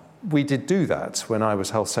 Now, we did do that when I was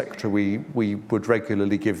Health Secretary. We would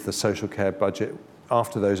regularly give the social care budget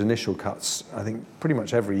after those initial cuts. I think pretty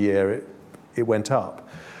much every year it went up.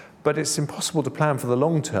 But it's impossible to plan for the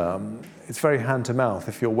long term. It's very hand to mouth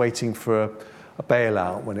if you're waiting for a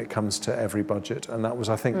bailout when it comes to every budget. And that was,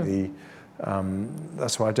 I think,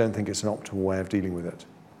 that's why I don't think it's an optimal way of dealing with it.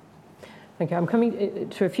 Thank you. I'm coming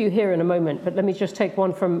to a few here in a moment, but let me just take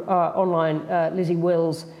one from online, Lizzie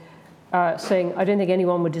Wills, saying, I don't think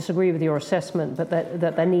anyone would disagree with your assessment, but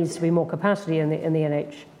that there needs to be more capacity in the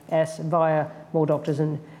NHS via more doctors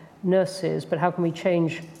and nurses, but how can we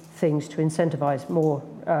change things to incentivize more,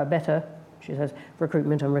 better, she says,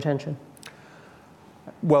 recruitment and retention?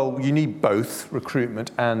 Well, you need both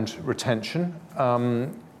recruitment and retention.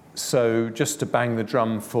 So just to bang the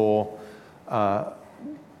drum for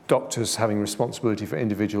doctors having responsibility for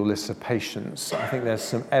individual lists of patients, I think there's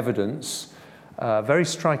some evidence, very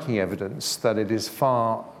striking evidence, that it is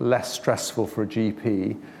far less stressful for a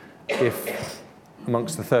GP if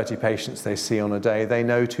amongst the 30 patients they see on a day, they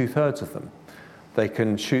know 2/3 of them. They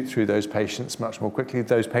can shoot through those patients much more quickly.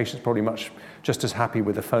 Those patients probably just as happy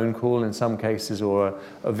with a phone call in some cases, or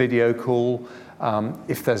a video call,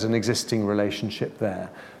 if there's an existing relationship there.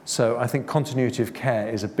 So I think continuity of care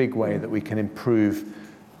is a big way that we can improve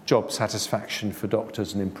job satisfaction for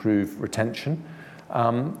doctors and improve retention.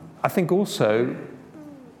 I think also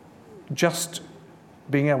just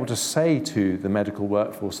being able to say to the medical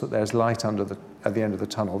workforce that there's light at the end of the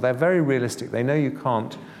tunnel. They're very realistic. They know you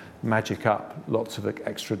can't magic up lots of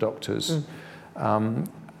extra doctors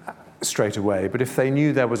straight away. But if they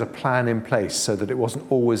knew there was a plan in place so that it wasn't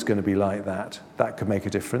always going to be like that, that could make a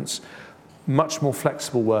difference. Much more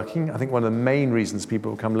flexible working. I think one of the main reasons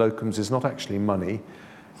people become locums is not actually money.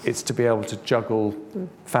 It's to be able to juggle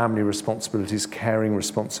family responsibilities, caring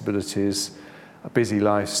responsibilities, a busy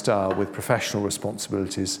lifestyle with professional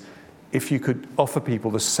responsibilities. If you could offer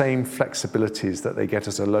people the same flexibilities that they get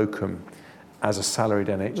as a locum, as a salaried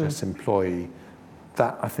NHS employee,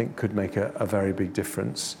 that I think could make a very big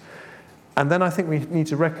difference. And then I think we need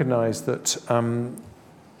to recognise that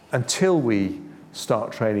until we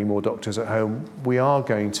start training more doctors at home, we are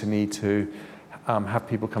going to need to have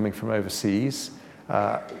people coming from overseas.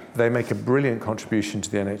 They make a brilliant contribution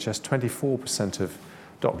to the NHS. 24% of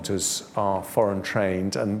doctors are foreign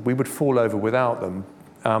trained, and we would fall over without them.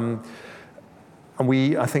 And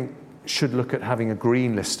we, I think, should look at having a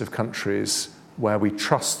green list of countries where we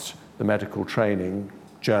trust the medical training,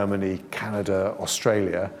 Germany, Canada,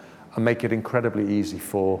 Australia, and make it incredibly easy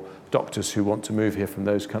for doctors who want to move here from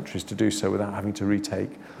those countries to do so without having to retake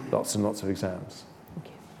lots and lots of exams. Thank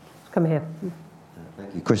you. Come here.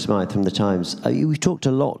 Thank you. Chris Smythe from The Times. We've talked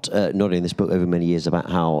a lot, not only in this book, over many years, about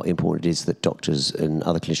how important it is that doctors and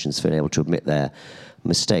other clinicians feel able to admit their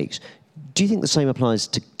mistakes. Do you think the same applies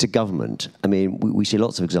to government? I mean, we see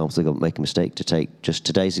lots of examples of government make a mistake. To take just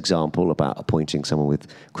today's example about appointing someone with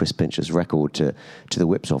Chris Pincher's record to the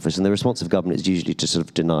Whip's office, and the response of government is usually to sort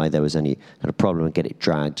of deny there was any kind of problem and get it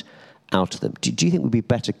dragged out of them. Do you think it would be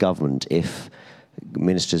better government if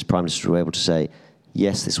ministers, prime ministers were able to say,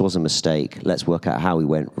 yes, this was a mistake, let's work out how we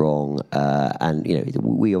went wrong, and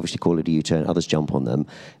we obviously call it a U-turn, others jump on them.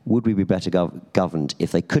 Would we be better governed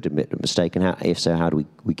if they could admit a mistake, and if so, how do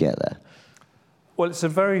we get there? Well, it's a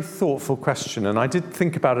very thoughtful question, and I did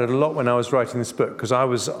think about it a lot when I was writing this book, because I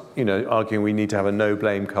was, arguing we need to have a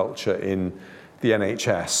no-blame culture in the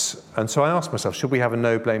NHS. And so I asked myself, should we have a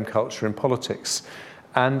no-blame culture in politics?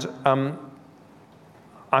 And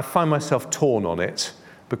I find myself torn on it,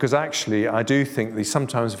 because actually I do think the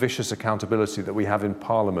sometimes vicious accountability that we have in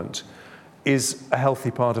Parliament is a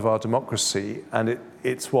healthy part of our democracy, and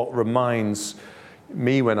it's what reminds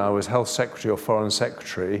me when I was Health Secretary or Foreign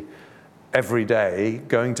Secretary, every day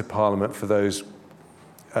going to Parliament for those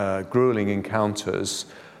gruelling encounters,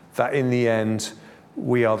 that in the end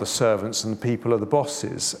we are the servants and the people are the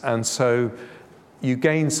bosses. And so you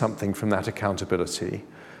gain something from that accountability.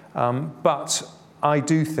 But I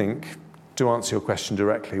do think, to answer your question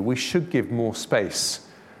directly, we should give more space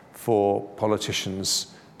for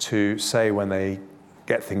politicians to say when they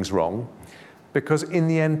get things wrong, because in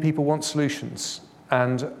the end people want solutions.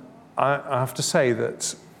 And I have to say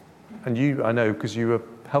that, and you, I know, because you were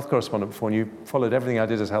health correspondent before and you followed everything I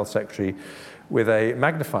did as health secretary with a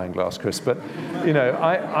magnifying glass, Chris, but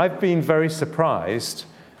I've been very surprised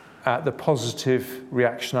at the positive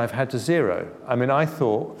reaction I've had to Zero. I mean, I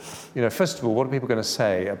thought, first of all, what are people going to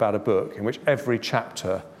say about a book in which every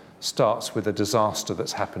chapter starts with a disaster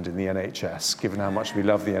that's happened in the NHS, given how much we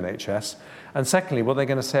love the NHS? And secondly, what are they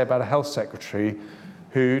going to say about a health secretary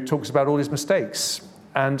who talks about all his mistakes?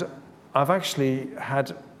 And I've actually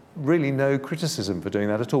had really no criticism for doing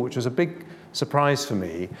that at all, which was a big surprise for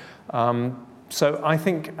me. So I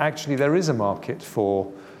think actually there is a market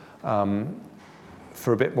for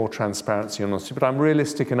a bit more transparency and honesty, but I'm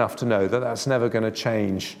realistic enough to know that that's never going to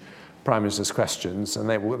change Prime Minister's questions, and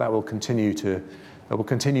that will continue to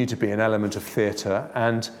be an element of theatre,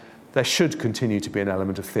 and there should continue to be an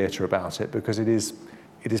element of theatre about it, because it is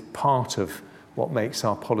part of what makes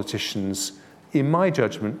our politicians, in my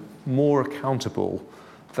judgment, more accountable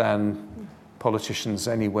than politicians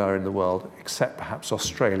anywhere in the world, except perhaps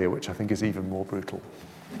Australia, which I think is even more brutal.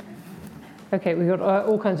 Okay, we've got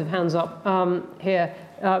all kinds of hands up here.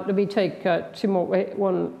 Let me take two more,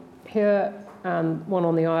 one here and one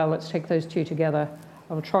on the aisle. Let's take those two together.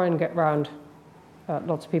 I'll try and get round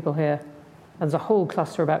lots of people here. And there's a whole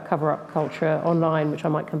cluster about cover-up culture online, which I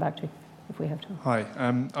might come back to if we have time. Hi,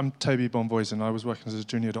 I'm Toby Bonvoisin. I was working as a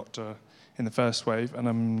junior doctor in the first wave, and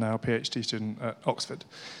I'm now a PhD student at Oxford.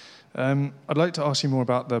 I'd like to ask you more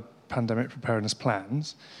about the pandemic preparedness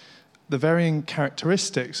plans. The varying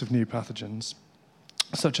characteristics of new pathogens,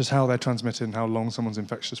 such as how they're transmitted and how long someone's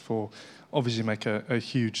infectious for, obviously make a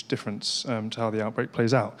huge difference to how the outbreak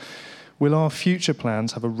plays out. Will our future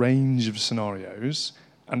plans have a range of scenarios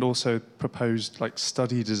and also proposed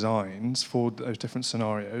study designs for those different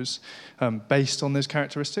scenarios based on those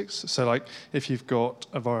characteristics? So if you've got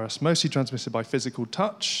a virus mostly transmitted by physical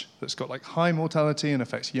touch that's got high mortality and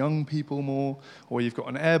affects young people more, or you've got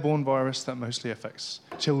an airborne virus that mostly affects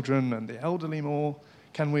children and the elderly more,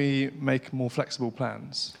 can we make more flexible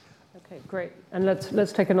plans? Okay, great. And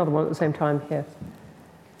let's take another one at the same time here.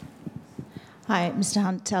 Hi, Mr.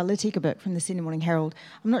 Hunt. Latika Burke from the Sydney Morning Herald.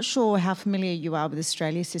 I'm not sure how familiar you are with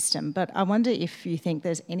Australia's system, but I wonder if you think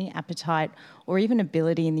there's any appetite or even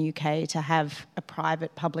ability in the UK to have a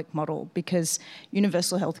private-public model, because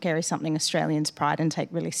universal healthcare is something Australians pride and take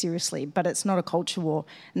really seriously, but it's not a culture war,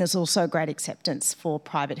 and there's also great acceptance for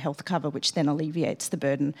private health cover, which then alleviates the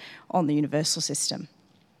burden on the universal system.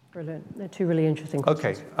 Brilliant. They're two really interesting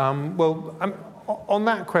questions. Okay. On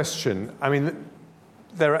that question,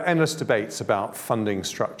 there are endless debates about funding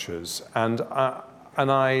structures, and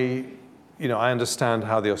I understand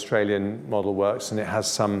how the Australian model works, and it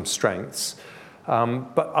has some strengths.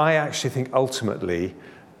 But I actually think ultimately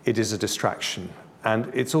it is a distraction,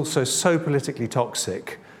 and it's also so politically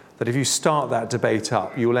toxic that if you start that debate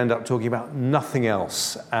up, you will end up talking about nothing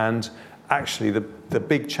else. And actually, the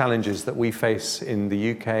big challenges that we face in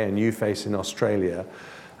the UK and you face in Australia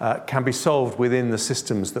can be solved within the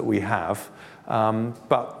systems that we have.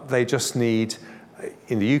 But they just need,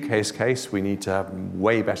 in the UK's case, we need to have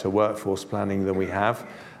way better workforce planning than we have.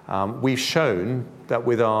 We've shown that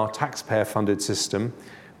with our taxpayer-funded system,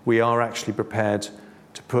 we are actually prepared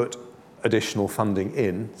to put additional funding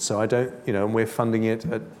in. So and we're funding it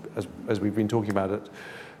as we've been talking about it,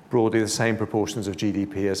 broadly the same proportions of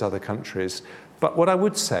GDP as other countries. But what I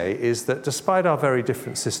would say is that despite our very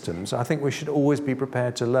different systems, I think we should always be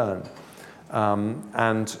prepared to learn.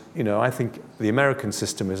 I think the American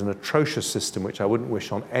system is an atrocious system, which I wouldn't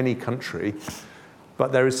wish on any country.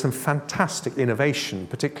 But there is some fantastic innovation,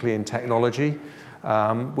 particularly in technology,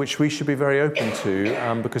 which we should be very open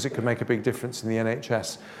to because it could make a big difference in the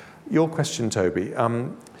NHS. Your question, Toby,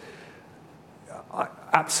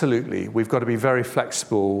 absolutely. We've got to be very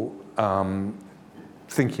flexible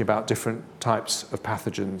thinking about different types of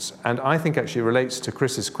pathogens. And I think actually relates to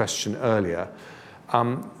Chris's question earlier.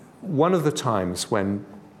 One of the times when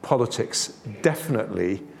politics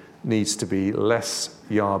definitely needs to be less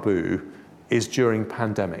yaboo is during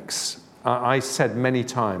pandemics. I said many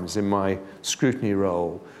times in my scrutiny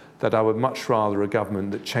role that I would much rather a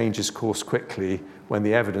government that changes course quickly when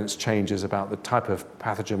the evidence changes about the type of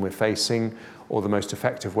pathogen we're facing or the most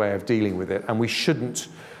effective way of dealing with it. And we shouldn't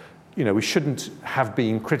have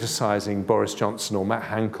been criticising Boris Johnson or Matt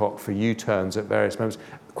Hancock for U-turns at various moments.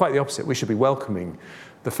 Quite the opposite. We should be welcoming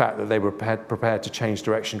the fact that they were prepared to change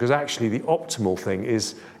direction, because actually the optimal thing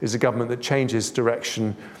is a government that changes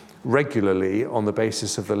direction regularly on the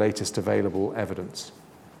basis of the latest available evidence.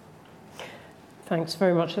 Thanks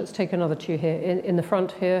very much. Let's take another two here. In the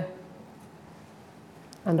front here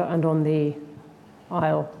and on the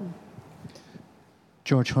aisle.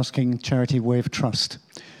 George Hosking, Charity Wave Trust.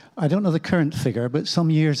 I don't know the current figure, but some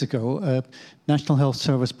years ago, a National Health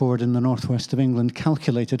Service Board in the northwest of England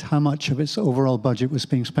calculated how much of its overall budget was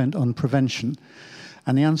being spent on prevention.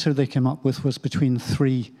 And the answer they came up with was between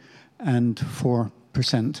 3 and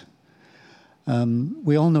 4%.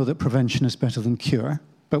 We all know that prevention is better than cure,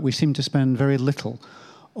 but we seem to spend very little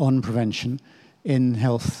on prevention in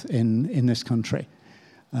health in this country.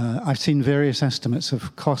 I've seen various estimates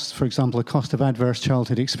of costs, for example, the cost of adverse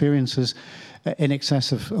childhood experiences in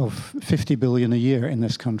excess of 50 billion a year in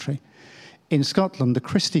this country. In Scotland, the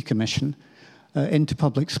Christie Commission into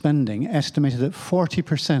public spending estimated that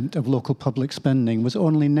 40% of local public spending was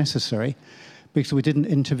only necessary because we didn't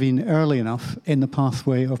intervene early enough in the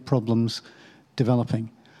pathway of problems developing.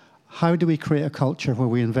 How do we create a culture where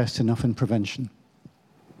we invest enough in prevention?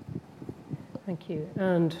 Thank you.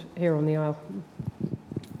 And here on the aisle.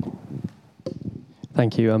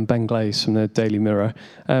 Thank you. I'm Ben Glaze from the Daily Mirror.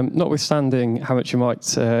 Notwithstanding how much you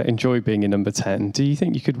might enjoy being in number 10, do you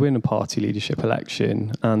think you could win a party leadership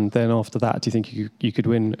election? And then after that, do you think you could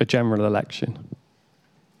win a general election?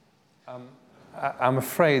 I'm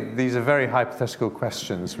afraid these are very hypothetical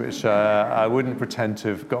questions, which I wouldn't pretend to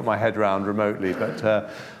have got my head around remotely, but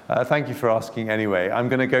thank you for asking anyway. I'm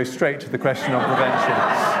going to go straight to the question on prevention.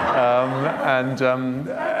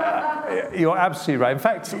 You're absolutely right. In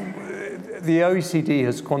fact, the OECD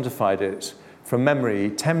has quantified it from memory.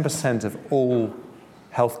 10% of all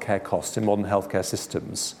healthcare costs in modern healthcare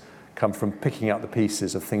systems come from picking up the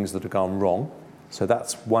pieces of things that have gone wrong. So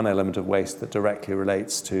that's one element of waste that directly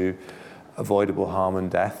relates to avoidable harm and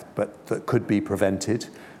death, but that could be prevented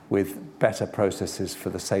with better processes for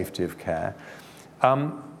the safety of care.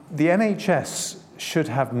 The NHS should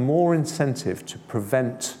have more incentive to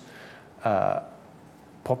prevent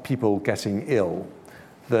people getting ill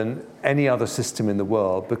than any other system in the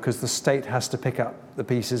world, because the state has to pick up the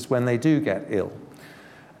pieces when they do get ill.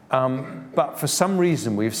 But for some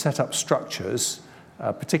reason, we've set up structures,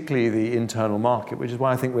 particularly the internal market, which is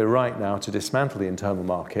why I think we're right now to dismantle the internal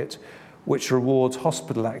market, which rewards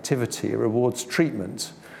hospital activity, rewards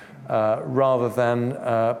treatment, rather than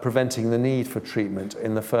preventing the need for treatment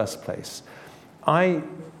in the first place. I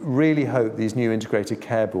really hope these new integrated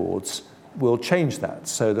care boards will change that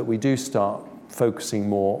so that we do start focusing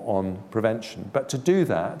more on prevention. But to do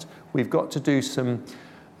that, we've got to do some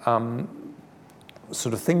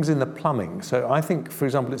sort of things in the plumbing. So I think, for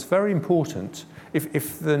example, it's very important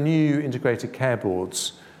if the new integrated care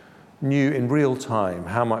boards knew in real time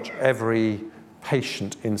how much every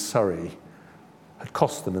patient in Surrey had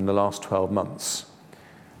cost them in the last 12 months.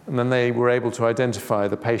 And then they were able to identify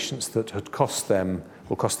the patients that had cost them,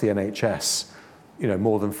 or cost the NHS,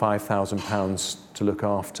 more than £5,000 to look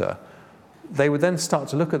after. They would then start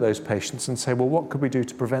to look at those patients and say, well, what could we do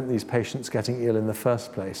to prevent these patients getting ill in the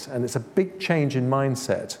first place? And it's a big change in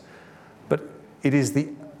mindset, but it is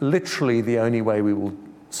literally the only way we will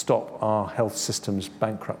stop our health systems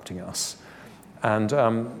bankrupting us. And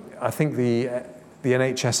I think the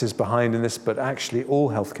NHS is behind in this, but actually all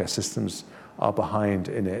healthcare systems are behind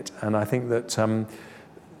in it. And I think that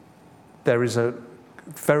there is a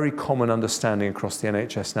very common understanding across the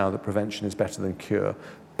NHS now that prevention is better than cure.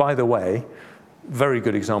 By the way, very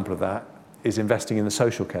good example of that is investing in the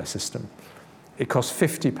social care system. It costs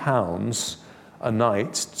 £50 a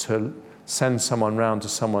night to send someone round to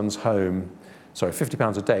someone's home,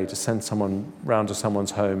 £50 a day to send someone round to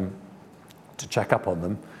someone's home to check up on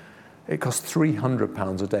them. It costs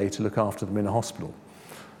 £300 a day to look after them in a hospital.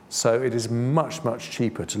 So it is much, much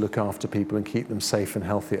cheaper to look after people and keep them safe and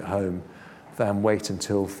healthy at home than wait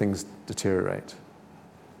until things deteriorate.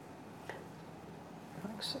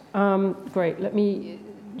 Thanks. Great. Let me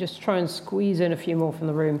just try and squeeze in a few more from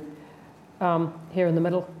the room. Here in the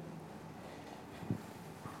middle.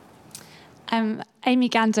 Amy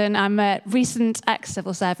Gandon. I'm a recent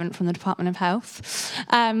ex-civil servant from the Department of Health.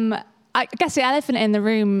 I guess the elephant in the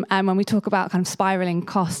room when we talk about kind of spiralling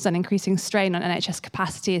costs and increasing strain on NHS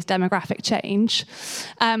capacity is demographic change.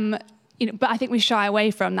 But I think we shy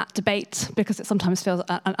away from that debate because it sometimes feels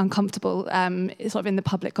uncomfortable, sort of in the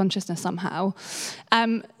public consciousness somehow.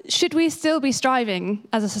 Should we still be striving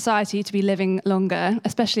as a society to be living longer,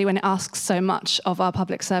 especially when it asks so much of our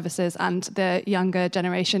public services and the younger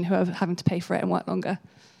generation who are having to pay for it and work longer?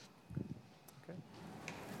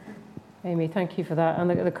 Amy, thank you for that.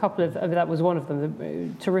 And the couple of, that was one of them, the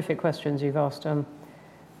terrific questions you've asked,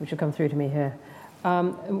 which have come through to me here.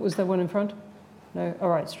 Was there one in front? No? All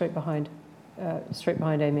right, straight behind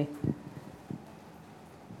Amy.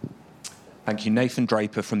 Thank you. Nathan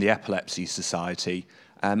Draper from the Epilepsy Society.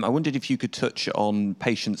 I wondered if you could touch on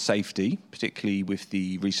patient safety, particularly with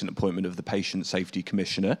the recent appointment of the Patient Safety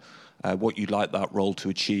Commissioner, what you'd like that role to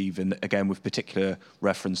achieve, and again, with particular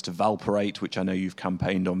reference to valproate, which I know you've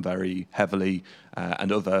campaigned on very heavily,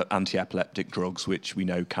 and other anti-epileptic drugs, which we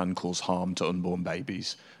know can cause harm to unborn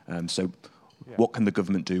babies. What can the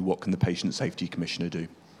government do? What can the Patient Safety Commissioner do?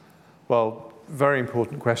 Well, very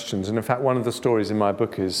important questions. And in fact, one of the stories in my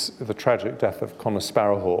book is the tragic death of Connor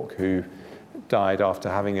Sparrowhawk, who died after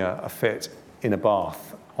having a fit in a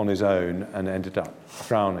bath on his own and ended up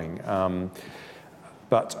drowning. I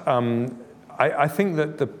think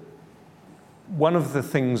that one of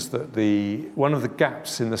the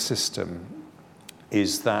gaps in the system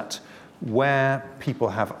is that where people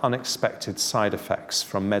have unexpected side effects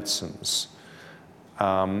from medicines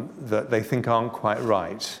that they think aren't quite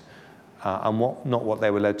right and not what they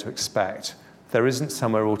were led to expect, there isn't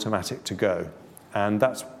somewhere automatic to go. And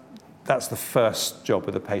that's the first job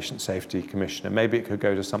of the Patient Safety Commissioner. Maybe it could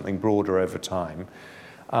go to something broader over time.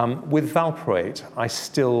 With valproate, I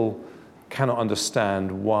still cannot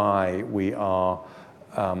understand why we are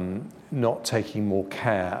not taking more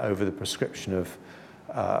care over the prescription of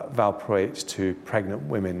valproate to pregnant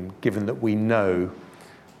women, given that we know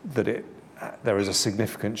that there is a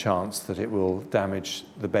significant chance that it will damage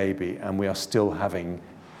the baby, and we are still having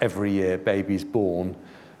every year babies born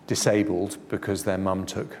disabled because their mum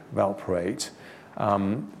took valproate.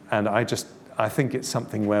 And I think it's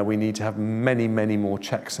something where we need to have many, many more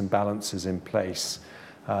checks and balances in place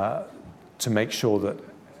to make sure that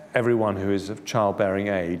everyone who is of childbearing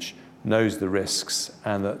age knows the risks,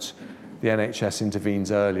 and that the NHS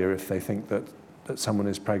intervenes earlier if they think that someone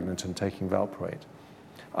is pregnant and taking valproate.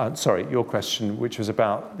 Sorry, your question, which was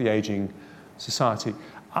about the ageing society.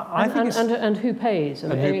 And who pays?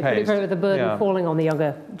 And who pays? The burden falling on the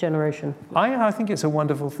younger generation. I think it's a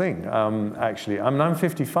wonderful thing, actually. I'm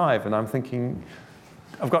 55, and I'm thinking,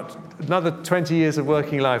 I've got another 20 years of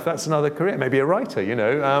working life. That's another career, maybe a writer, you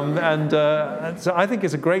know. And so I think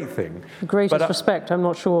it's a great thing. Greatest respect. I'm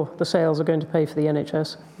not sure the sales are going to pay for the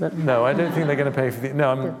NHS. But no, I don't think they're going to pay for the... No,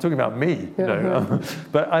 I'm talking about me.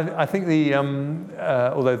 But I think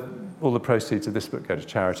although all the proceeds of this book go to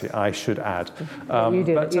charity, I should add. You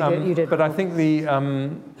did. But I think the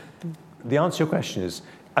answer to your question is,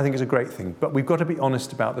 I think it's a great thing. But we've got to be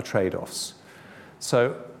honest about the trade-offs.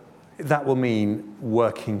 So that will mean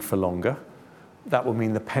working for longer. That will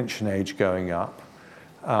mean the pension age going up.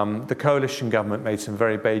 The coalition government made some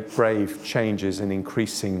very brave changes in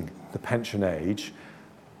increasing the pension age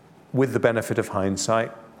with the benefit of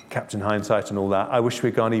hindsight, Captain Hindsight and all that. I wish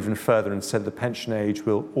we'd gone even further and said the pension age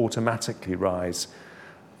will automatically rise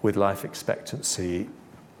with life expectancy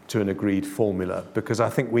to an agreed formula, because I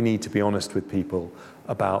think we need to be honest with people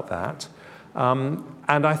about that.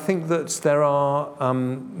 And I think that there are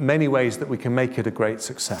many ways that we can make it a great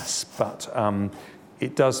success, but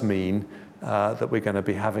it does mean that we're going to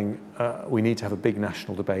be we need to have a big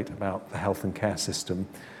national debate about the health and care system,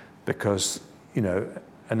 because, you know,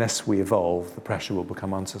 unless we evolve, the pressure will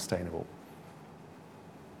become unsustainable.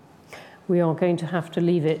 We are going to have to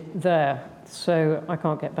leave it there. So I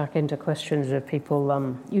can't get back into questions of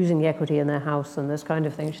people using the equity in their house and this kind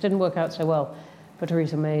of thing, which didn't work out so well for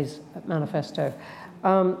Theresa May's manifesto.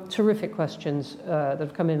 Terrific questions that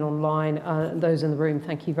have come in online. Those in the room,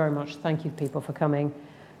 thank you very much. Thank you, people, for coming.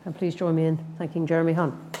 And please join me in thanking Jeremy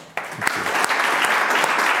Hunt. Thank you.